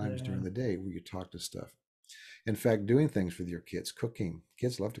 Having times Yeah. during the day where you talk to stuff. In fact, doing things with your kids, cooking.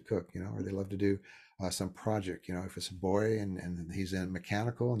 Kids love to cook, or they love to do some project. If it's a boy and he's in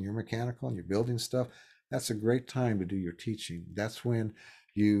mechanical and you're mechanical and you're building stuff, that's a great time to do your teaching. That's when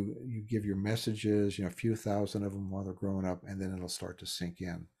you give your messages, a few thousand of them while they're growing up, and then it'll start to sink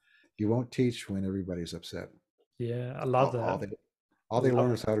in. You won't teach when everybody's upset. Yeah. I love All, that. all they I all they love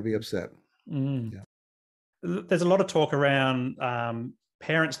learn is that. how to be upset. Mm. Yeah. There's a lot of talk around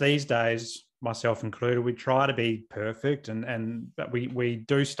parents these days, myself included. We try to be perfect, and but we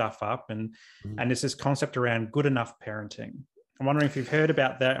do stuff up, Mhm. and there's this concept around good enough parenting. I'm wondering if you've heard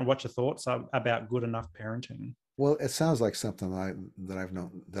about that and what your thoughts are about good enough parenting. Well, it sounds like something that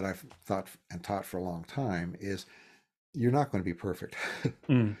I've thought and taught for a long time is you're not going to be perfect.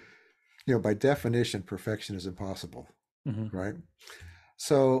 Mm. By definition, perfection is impossible, Mm-hmm. right?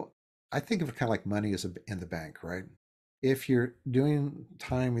 So I think of it kind of like money is in the bank, right? If you're doing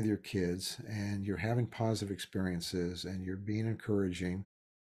time with your kids and you're having positive experiences and you're being encouraging,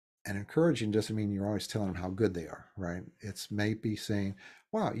 and encouraging doesn't mean you're always telling them how good they are, right? It's maybe saying,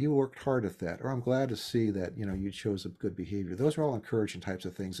 wow, you worked hard at that, or I'm glad to see that, you chose a good behavior. Those are all encouraging types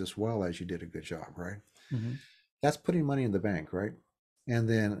of things as well as you did a good job, right? Mm-hmm. That's putting money in the bank, right? And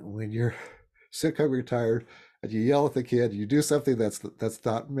then when you're sick, hungry, tired, and you yell at the kid, you do something that's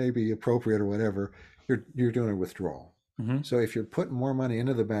not maybe appropriate or whatever, you're doing a withdrawal. Mm-hmm. So if you're putting more money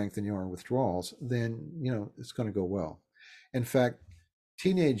into the bank than you are in withdrawals, then it's going to go well. In fact,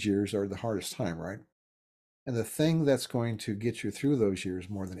 teenage years are the hardest time, right? And the thing that's going to get you through those years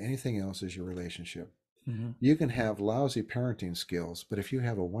more than anything else is your relationship. Mm-hmm. You can have lousy parenting skills, but if you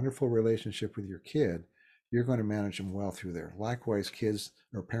have a wonderful relationship with your kid, you're going to manage them well through there. Likewise, kids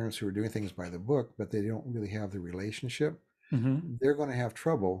or parents who are doing things by the book, but they don't really have the relationship, Mm-hmm. they're going to have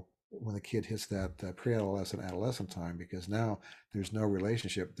trouble when the kid hits that pre-adolescent, adolescent time because now there's no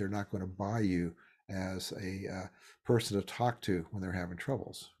relationship. They're not going to buy you as a person to talk to when they're having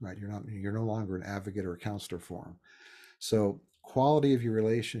troubles, right? You're no longer an advocate or a counselor for them. So quality of your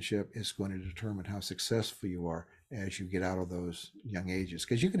relationship is going to determine how successful you are as you get out of those young ages.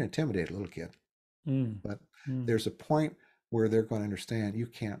 Because you can intimidate a little kid, Mm. but Mm. there's a point where they're going to understand you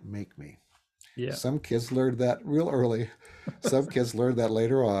can't make me. Yeah. Some kids learned that real early. Some kids learned that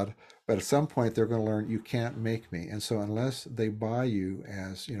later on. But at some point, they're going to learn you can't make me. And so, unless they buy you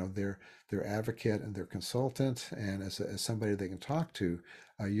as their advocate and their consultant, and as somebody they can talk to,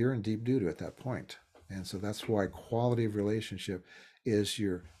 you're in deep doo doo at that point. And so that's why quality of relationship is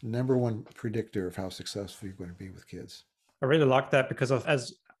your number one predictor of how successful you're going to be with kids. I really like that because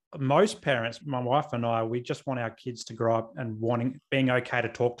as most parents, my wife and I, we just want our kids to grow up and being okay to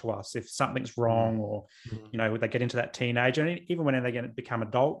talk to us if something's wrong, or, they get into that teenager, and even when they become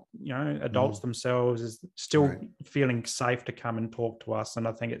adults themselves, is still feeling safe to come and talk to us. And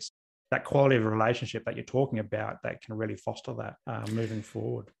I think it's that quality of relationship that you're talking about that can really foster that moving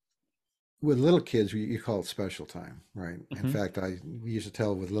forward. With little kids, you call it special time, right? In fact, I used to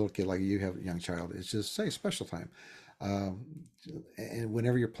tell with little kid, like you have a young child, it's just say special time. Um, and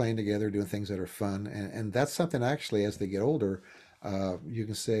whenever you're playing together, doing things that are fun, and that's something actually as they get older, you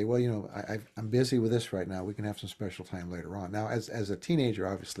can say, well, I'm busy with this right now. We can have some special time later on. Now, as a teenager,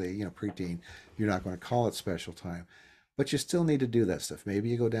 obviously, preteen, you're not going to call it special time, but you still need to do that stuff. Maybe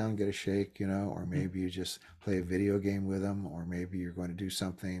you go down and get a shake, or maybe you just play a video game with them, or maybe you're going to do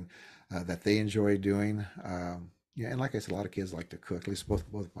something that they enjoy doing. Yeah, and like I said, a lot of kids like to cook. At least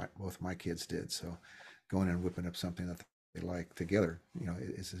both my kids did. So going and whipping up something that they like together,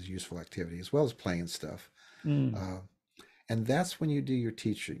 is a useful activity as well as playing stuff. Uh, and that's when you do your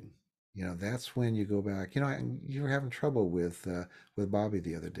teaching. That's when you go back. You were having trouble with Bobby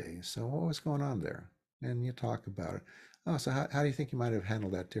the other day. So what was going on there? And you talk about it. Oh, so how do you think you might have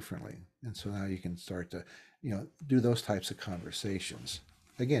handled that differently? And so now you can start to, do those types of conversations.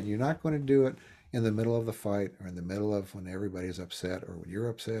 Again, you're not going to do it in the middle of the fight or in the middle of when everybody's upset or when you're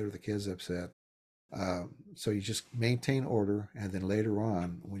upset or the kid's upset. So you just maintain order, and then later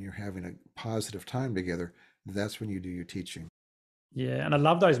on, when you're having a positive time together, that's when you do your teaching. Yeah, and I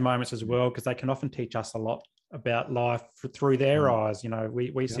love those moments as well because they can often teach us a lot about life through their eyes.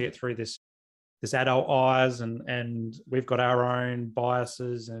 We see it through this adult eyes, and we've got our own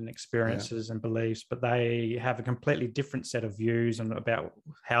biases and experiences and beliefs, but they have a completely different set of views and about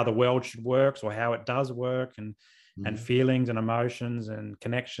how the world should work or how it does work, and feelings and emotions and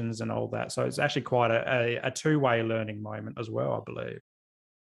connections and all that. So it's actually quite a two-way learning moment as well, I believe.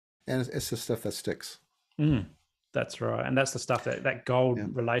 And it's the stuff that sticks. That's right. And that's the stuff that gold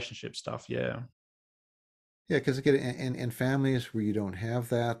relationship stuff. Yeah. Yeah, because again, in families where you don't have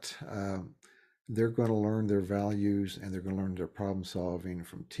that, they're going to learn their values and they're going to learn their problem solving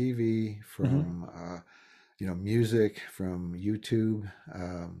from TV, from music, from YouTube,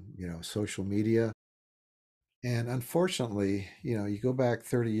 social media. And unfortunately, you go back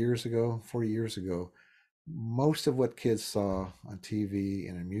 30 years ago, 40 years ago, most of what kids saw on TV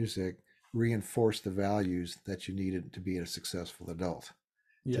and in music reinforced the values that you needed to be a successful adult.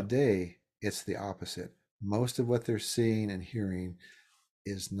 Today, it's the opposite. Most of what they're seeing and hearing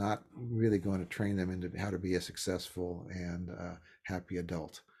is not really going to train them into how to be a successful and happy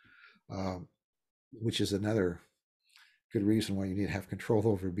adult, which is another good reason why you need to have control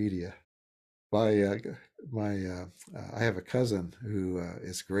over media. I have a cousin who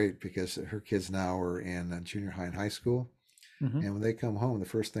is great because her kids now are in junior high and high school. And when they come home, the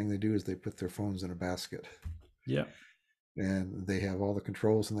first thing they do is they put their phones in a basket. Yeah. And they have all the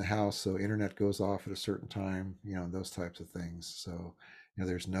controls in the house. So internet goes off at a certain time, those types of things. So,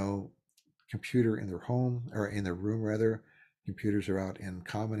 there's no computer in their home or in their room, rather. Computers are out in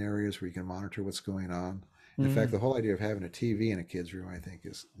common areas where you can monitor what's going on. In fact, the whole idea of having a TV in a kid's room, I think,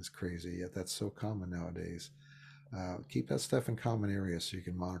 is crazy. Yet that's so common nowadays. Keep that stuff in common areas so you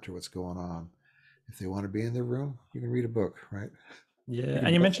can monitor what's going on. If they want to be in their room, you can read a book, right? Yeah,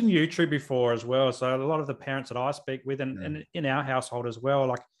 and you mentioned YouTube before as well. So a lot of the parents that I speak with, and in our household as well,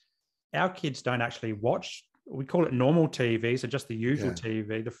 like our kids don't actually watch. We call it normal TV, so just the usual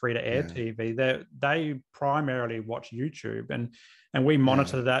TV, the free to air TV. They primarily watch YouTube, and we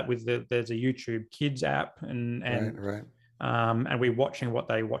monitor that with there's a YouTube Kids app, and we're watching what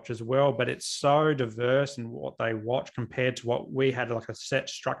they watch as well. But it's so diverse in what they watch compared to what we had, like a set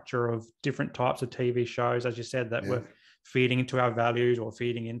structure of different types of TV shows, as you said, that were feeding into our values or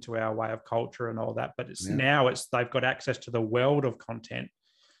feeding into our way of culture and all that. But now they've got access to the world of content.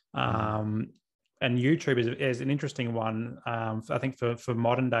 And YouTube is an interesting one. I think for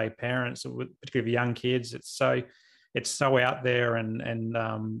modern day parents, particularly young kids, it's so out there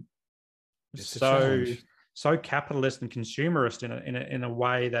and so capitalist and consumerist in a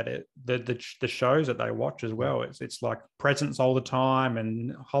way that the shows that they watch as well. It's like presents all the time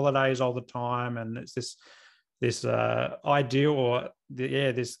and holidays all the time, and it's this ideal or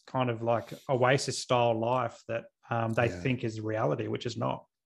this kind of like Oasis style life that they think is reality, which is not.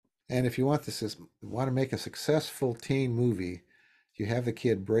 And if you want want to make a successful teen movie, you have the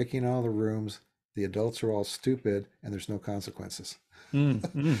kid breaking all the rooms, the adults are all stupid, and there's no consequences. Mm,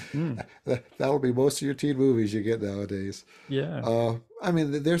 mm, mm. That'll be most of your teen movies you get nowadays. Yeah. I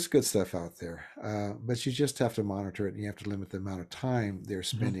mean, there's good stuff out there, but you just have to monitor it, and you have to limit the amount of time they're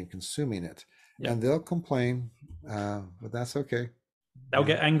Mm-hmm. spending consuming it. Yep. And they'll complain, but that's okay. They'll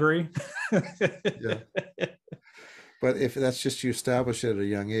get angry. Yeah. But if that's just you establish it at a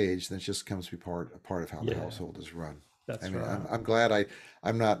young age, then it just comes to be a part of how the Yeah, household is run. that's I mean, right. I'm glad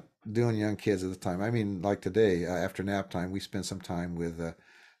I'm not doing young kids at the time. I mean, like today, after nap time, we spend some time with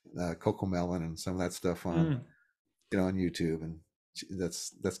Coco Melon and some of that stuff on, Mm. on YouTube, and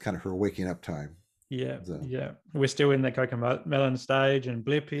that's kind of her waking up time. Yeah, So, yeah. We're still in the Cocomelon stage and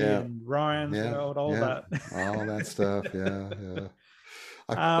Blippi yeah, and Ryan's yeah, World, all yeah, that. all that stuff. Yeah, yeah.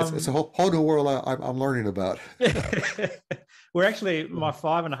 It's a um, whole new world I'm learning about. we're actually my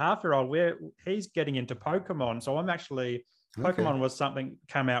 5.5-year-old. He's getting into Pokemon, so I'm actually Okay. Pokemon was something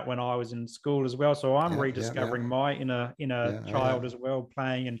come out when I was in school as well. So I'm Yeah, yeah, yeah, rediscovering my inner yeah. I child have. as well,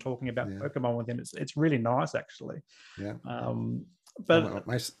 playing and talking about Yeah, Pokemon with him. It's really nice actually. yeah. Um, Yeah, but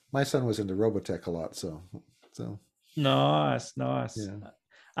my son was into Robotech a lot, so nice, nice. yeah.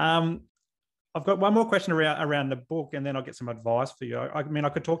 Um, I've got one more question around the book, and then I'll get some advice for you. I mean, I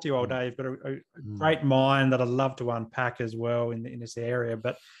could talk to you all Mm, day. You've got a mm, great mind that I'd love to unpack as well in this area.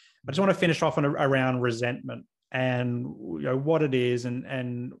 But I just want to finish off around resentment and what it is, and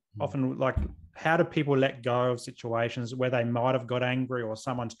mm, often like how do people let go of situations where they might have got angry or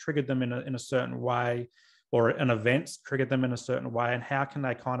someone's triggered them in a certain way, or an event's triggered them in a certain way, and how can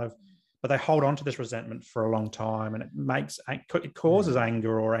they kind of but they hold on to this resentment for a long time, and it causes right.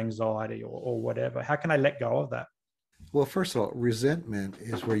 anger or anxiety or whatever. How can they let go of that? Well, first of all, resentment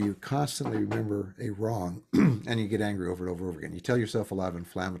is where you constantly remember a wrong and you get angry over and over and over again. You tell yourself a lot of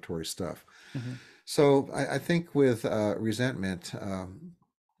inflammatory stuff. Mm-hmm. So I think with resentment,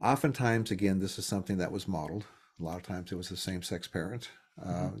 oftentimes, again, this is something that was modeled. A lot of times it was the same sex parent.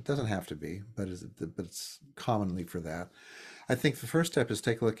 Mm-hmm. It doesn't have to be, but it's commonly for that. I think the first step is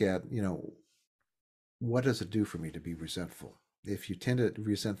take a look at, what does it do for me to be resentful? If you tend to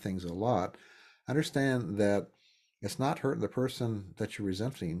resent things a lot, understand that it's not hurting the person that you're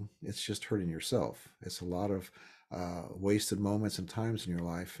resenting, it's just hurting yourself. It's a lot of wasted moments and times in your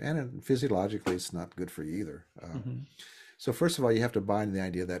life, and physiologically, it's not good for you either. Mm-hmm. So, first of all, you have to buy into the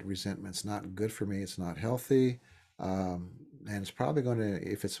idea that resentment's not good for me, it's not healthy. Um, and it's probably going to,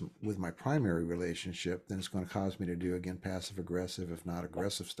 if it's with my primary relationship, then it's going to cause me to do, again, passive aggressive, if not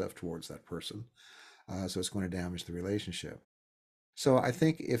aggressive stuff towards that person. So it's going to damage the relationship. So I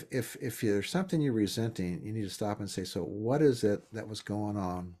think if there's something you're resenting, you need to stop and say, so what is it that was going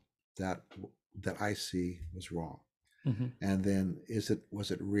on that that I see was wrong? Mm-hmm. And then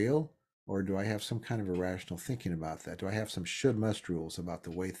was it real? Or do I have some kind of irrational thinking about that? Do I have some should must rules about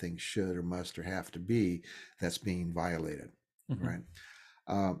the way things should or must or have to be that's being violated? Mm-hmm. Right.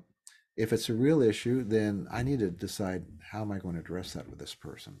 Um, if it's a real issue, then I need to decide how am I going to address that with this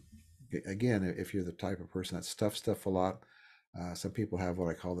person. Again, if you're the type of person that stuffs stuff a lot, some people have what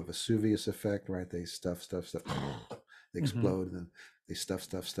I call the Vesuvius effect, right? They stuff, they Mm-hmm. explode, and then they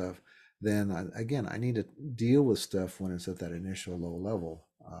stuff. Then again, I need to deal with stuff when it's at that initial low level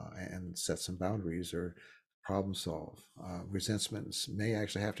and set some boundaries or problem solve. Resentments may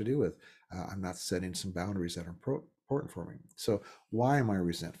actually have to do with I'm not setting some boundaries that are important for me. So why am I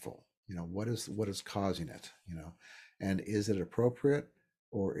resentful? What is causing it? And is it appropriate?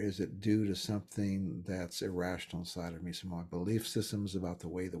 Or is it due to something that's irrational inside of me? Some of my belief systems about the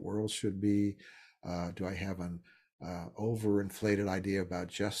way the world should be? Do I have an overinflated idea about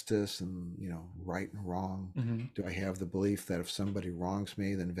justice and right and wrong? Mm-hmm. Do I have the belief that if somebody wrongs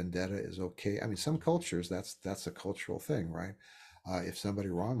me, then vendetta is okay? I mean, some cultures that's a cultural thing, right? If somebody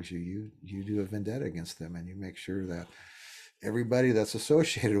wrongs you, you do a vendetta against them, and you make sure that everybody that's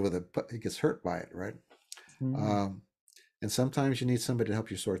associated with it gets hurt by it, right? Mm-hmm. Um, and sometimes you need somebody to help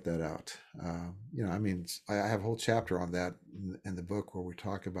you sort that out. I mean, I have a whole chapter on that in the book where we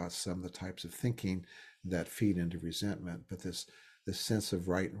talk about some of the types of thinking that feed into resentment. But this sense of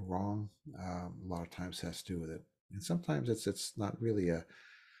right and wrong, a lot of times has to do with it. And sometimes it's not really an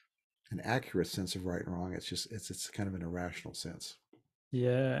accurate sense of right and wrong. It's kind of an irrational sense.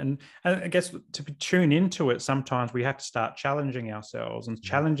 Yeah, and I guess to tune into it, sometimes we have to start challenging ourselves and Mm-hmm.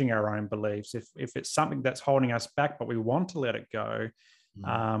 challenging our own beliefs. If it's something that's holding us back, but we want to let it go,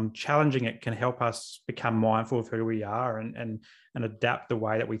 Mm-hmm. challenging it can help us become mindful of who we are and adapt the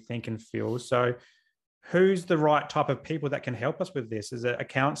way that we think and feel. So who's the right type of people that can help us with this? Is it a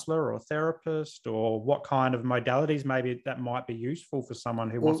counselor or a therapist, or what kind of modalities maybe that might be useful for someone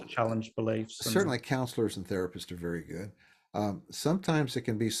who wants to challenge beliefs? Certainly counselors and therapists are very good. Sometimes it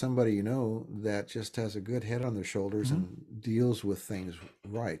can be somebody that just has a good head on their shoulders and deals with things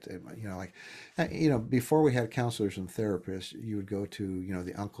right. Before we had counselors and therapists, you would go to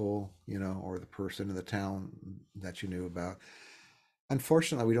the uncle, or the person in the town that you knew about.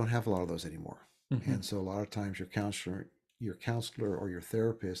 Unfortunately, we don't have a lot of those anymore. And so a lot of times your counselor or your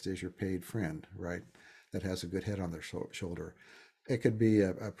therapist is your paid friend, right? That has a good head on their shoulder. It could be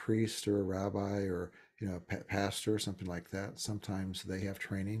a priest or a rabbi or a pastor or something like that. Sometimes they have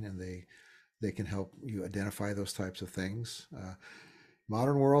training and they can help you identify those types of things.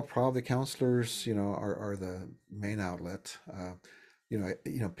 Modern world, probably counselors, are the main outlet.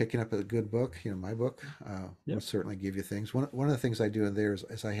 Picking up a good book, my book will certainly give you things. One of the things I do in there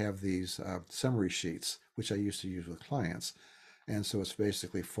is I have these summary sheets, which I used to use with clients. And so it's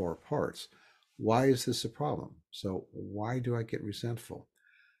basically 4 parts. Why is this a problem? So why do I get resentful?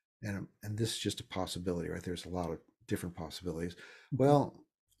 And this is just a possibility, right? There's a lot of different possibilities. Well,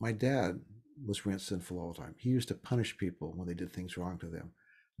 my dad was resentful all the time. He used to punish people when they did things wrong to them.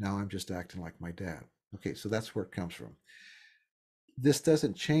 Now I'm just acting like my dad. Okay, so that's where it comes from. This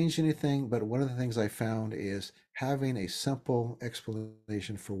doesn't change anything, but one of the things I found is having a simple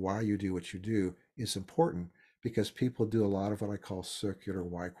explanation for why you do what you do is important, because people do a lot of what I call circular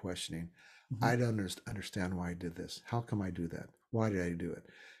why questioning. I don't understand why I did this. How come I do that? Why did I do it?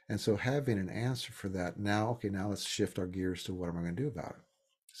 And so having an answer for that now let's shift our gears to what am I going to do about it?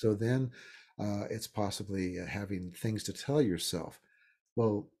 So then it's possibly having things to tell yourself.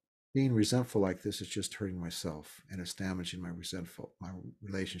 Well, being resentful like this is just hurting myself and it's damaging my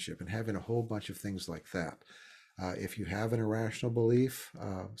relationship, and having a whole bunch of things like that. If you have an irrational belief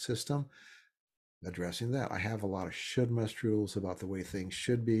system, addressing that. I have a lot of should must rules about the way things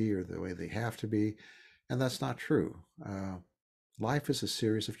should be or the way they have to be, and that's not true. Life is a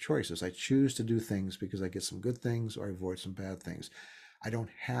series of choices. I choose to do things because I get some good things or I avoid some bad things. I don't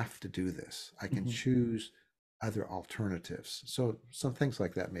have to do this. I can choose other alternatives. So some things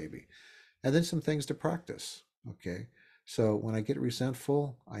like that maybe. And then some things to practice. Okay. So when I get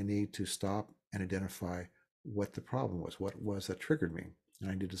resentful, I need to stop and identify what the problem was. What was that triggered me? And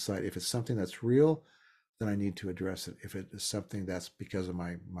I need to decide if it's something that's real, then I need to address it. If it is something that's because of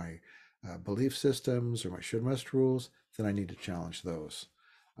my belief systems or my should must rules, then I need to challenge those.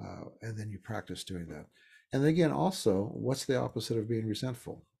 And then you practice doing that. And again, also, what's the opposite of being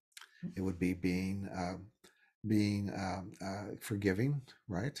resentful? It would be being forgiving,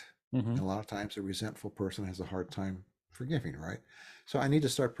 right? And a lot of times a resentful person has a hard time forgiving, right? So I need to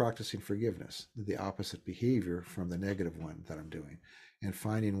start practicing forgiveness, the opposite behavior from the negative one that I'm doing, and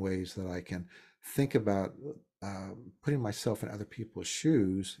finding ways that I can think about putting myself in other people's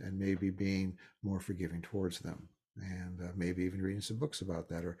shoes and maybe being more forgiving towards them, and maybe even reading some books about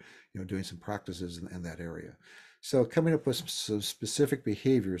that, or doing some practices in that area. So coming up with some specific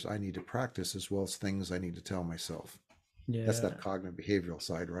behaviors I need to practice, as well as things I need to tell myself. Yeah, that's that cognitive behavioral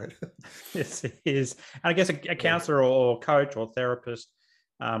side, right? Yes, it is. And I guess a counselor or coach or therapist,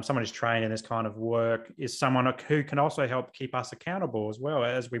 someone who's trained in this kind of work, is someone who can also help keep us accountable as well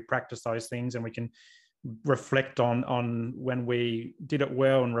as we practice those things, and we can reflect on when we did it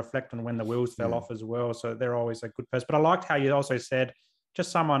well and reflect on when the wheels fell off as well. So they're always a good person. But I liked how you also said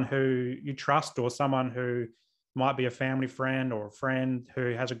just someone who you trust, or someone who might be a family friend or a friend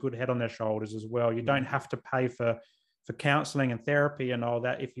who has a good head on their shoulders as well. You don't have to pay for counseling and therapy and all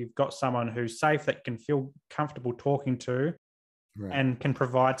that if you've got someone who's safe, that you can feel comfortable talking to, and can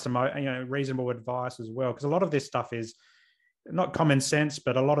provide some reasonable advice as well. Because a lot of this stuff is not common sense,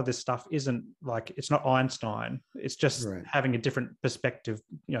 but a lot of this stuff isn't, like, it's not Einstein. It's just having a different perspective,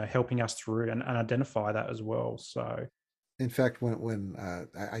 helping us through and identify that as well. So in fact, when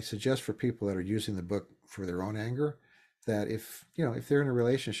I suggest for people that are using the book for their own anger, that if they're in a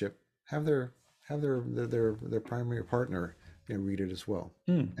relationship, have their primary partner read it as well,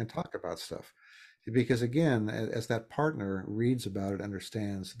 and talk about stuff, because again, as that partner reads about it,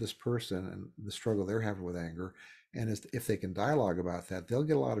 understands this person and the struggle they're having with anger, and if they can dialogue about that, they'll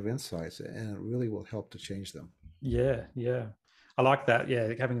get a lot of insights, and it really will help to change them. Yeah, I like that.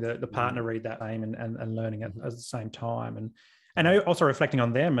 Yeah, having the partner read that name and learning it at the same time, and also reflecting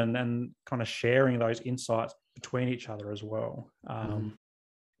on them and kind of sharing those insights between each other as well.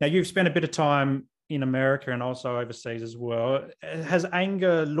 Now, you've spent a bit of time in America and also overseas as well. Has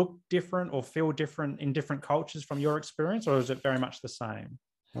anger looked different or feel different in different cultures from your experience, or is it very much the same?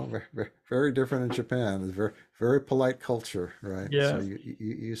 Oh, very, very different in Japan. It's very, very polite culture, right? So Yeah.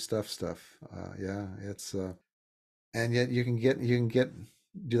 you stuff. Yeah, it's and yet you can get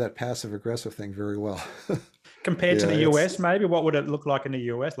do that passive aggressive thing very well. Compared to Yeah, the it's US, maybe what would it look like in the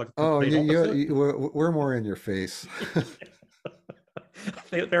US? Like a oh complete opposite? we're more in your face.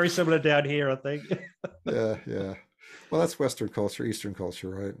 Very similar down here, I think. Yeah, yeah. Well, that's Western culture, Eastern culture,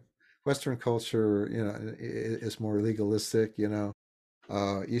 right? Western culture, is more legalistic,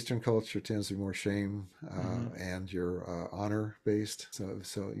 Eastern culture tends to be more shame and your honor based.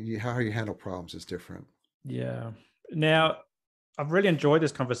 So how you handle problems is different. Yeah. Now, I've really enjoyed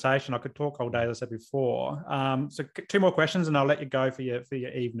this conversation. I could talk all day, as I said before. So two more questions, and I'll let you go for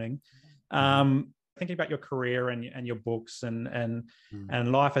your evening. Mm-hmm. Thinking about your career and your books Mm-hmm.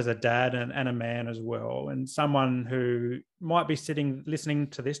 and life as a dad and a man as well, and someone who might be listening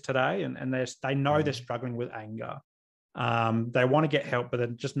to this today, and they know they're struggling with anger. They want to get help, but they're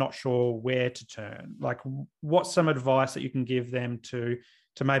just not sure where to turn. Like, what's some advice that you can give them to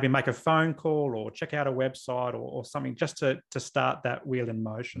maybe make a phone call or check out a website or something just to start that wheel in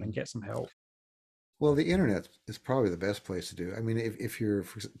motion and Mm-hmm. get some help? Well, the internet is probably the best place to do. I mean, if you're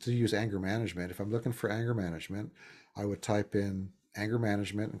to use anger management, if I'm looking for anger management, I would type in anger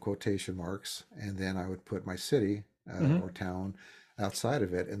management in quotation marks, and then I would put my city or Mm-hmm. town outside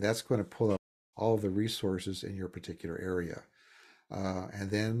of it, and that's going to pull up all of the resources in your particular area. And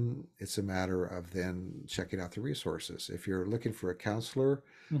then it's a matter of then checking out the resources. If you're looking for a counselor,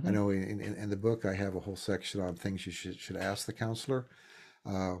 I Mm-hmm. know in the book I have a whole section on things you should ask the counselor.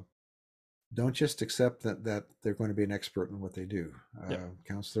 Uh, don't just accept that they're going to be an expert in what they do. Yep.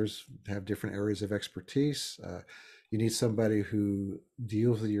 Counselors have different areas of expertise. You need somebody who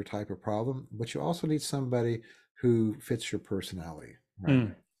deals with your type of problem, but you also need somebody who fits your personality, right?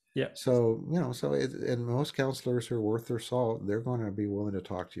 Mm. Yep. So, and most counselors who are worth their salt, they're going to be willing to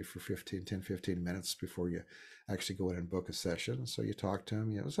talk to you for 15 minutes before you actually go in and book a session. So you talk to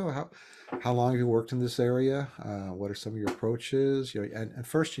them, so how long have you worked in this area? What are some of your approaches? And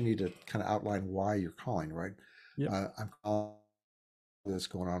first you need to kind of outline why you're calling, right? Yep. I'm calling that's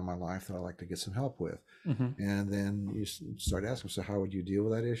going on in my life that I'd like to get some help with. Mm-hmm. And then you start asking, so how would you deal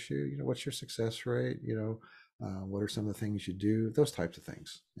with that issue? What's your success rate? What are some of the things you do? Those types of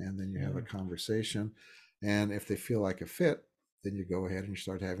things. And then you have a Yeah. conversation. And if they feel like a fit, then you go ahead and you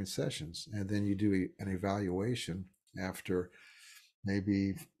start having sessions. And then you do an evaluation after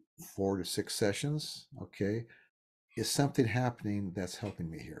maybe 4 to 6 sessions. Okay, is something happening that's helping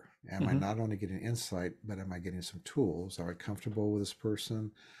me here? Am I Mm-hmm. not only getting insight, but am I getting some tools? Are I comfortable with this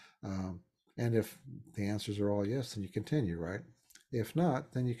person? Um, and if the answers are all yes, then you continue, right? If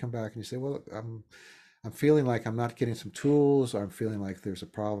not, then you come back and you say, well, look, I'm feeling like I'm not getting some tools, or I'm feeling like there's a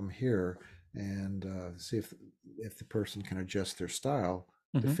problem here, and see if the person can adjust their style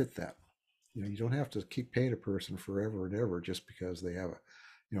to Mm-hmm. fit that. You don't have to keep paying a person forever and ever just because they have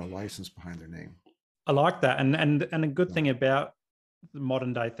a license behind their name. I like that, and a good So, thing about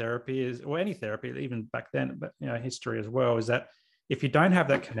modern day therapy is, or any therapy, even back then, but history as well, is that if you don't have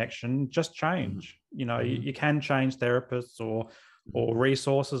that connection, just mhm, change. mhm, You can change therapists mhm. or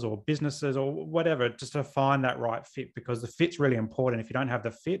resources or businesses or whatever, just to find that right fit, because the fit's really important. If you don't have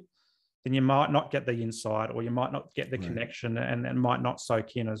the fit, then you might not get the insight, or you might not get the Right. connection, and might not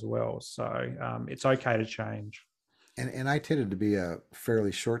soak in as well. So it's okay to change. And I tended to be a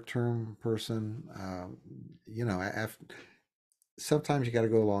fairly short term person. Sometimes you got to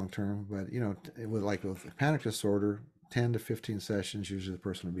go long term, but with panic disorder, 10 to 15 sessions, usually the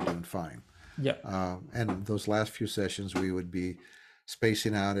person would be doing fine. Yeah. And those last few sessions, we would be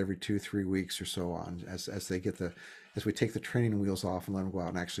spacing out every 2, 3 weeks or so on as we take the training wheels off and let them go out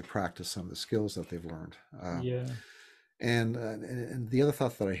and actually practice some of the skills that they've learned. Yeah. And the other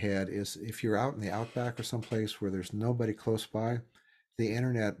thought that I had is if you're out in the outback or someplace where there's nobody close by, the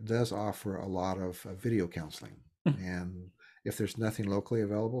internet does offer a lot of video counseling. And if there's nothing locally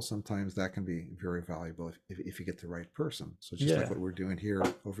available, sometimes that can be very valuable if you get the right person. So just like Yeah. what we're doing here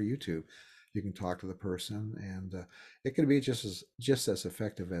over YouTube, you can talk to the person, and it can be just as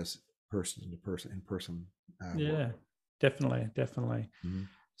effective as person to person in person work. Yeah. Definitely. Definitely. Mhm.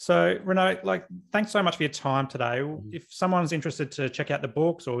 So, Reneau, thanks so much for your time today. Mhm. If someone's interested to check out the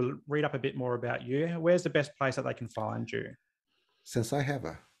books or read up a bit more about you, where's the best place that they can find you? Since I have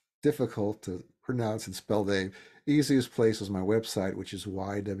a difficult to pronounce and spell name, easiest place is my website, which is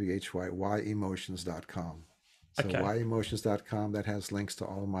whyemotions.com. So Okay, whyemotions.com, that has links to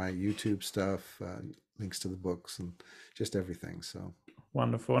all my YouTube stuff, links to the books, and just everything. So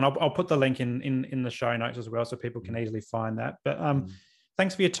wonderful. And I'll put the link in the show notes as well, so people can easily find that. But mm-hmm.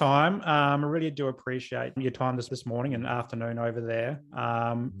 thanks for your time. I really do appreciate your time this morning and afternoon over there.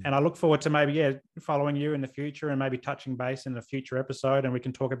 And I look forward to maybe following you in the future and maybe touching base in a future episode, and we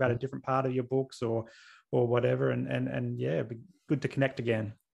can talk about a different part of your books or whatever. And it'd be good to connect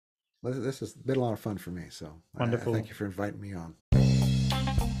again. Well, this has been a lot of fun for me. So wonderful. I thank you for inviting me on.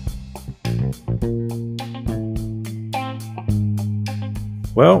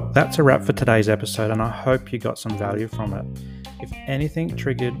 Well, that's a wrap for today's episode, and I hope you got some value from it. If anything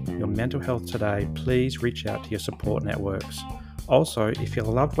triggered your mental health today, please reach out to your support networks. Also, if you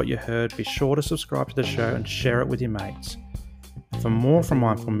loved what you heard, be sure to subscribe to the show and share it with your mates. For more from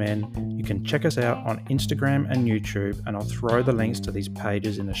Mindful Men, you can check us out on Instagram and YouTube, and I'll throw the links to these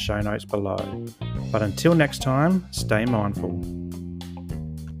pages in the show notes below. But until next time, stay mindful.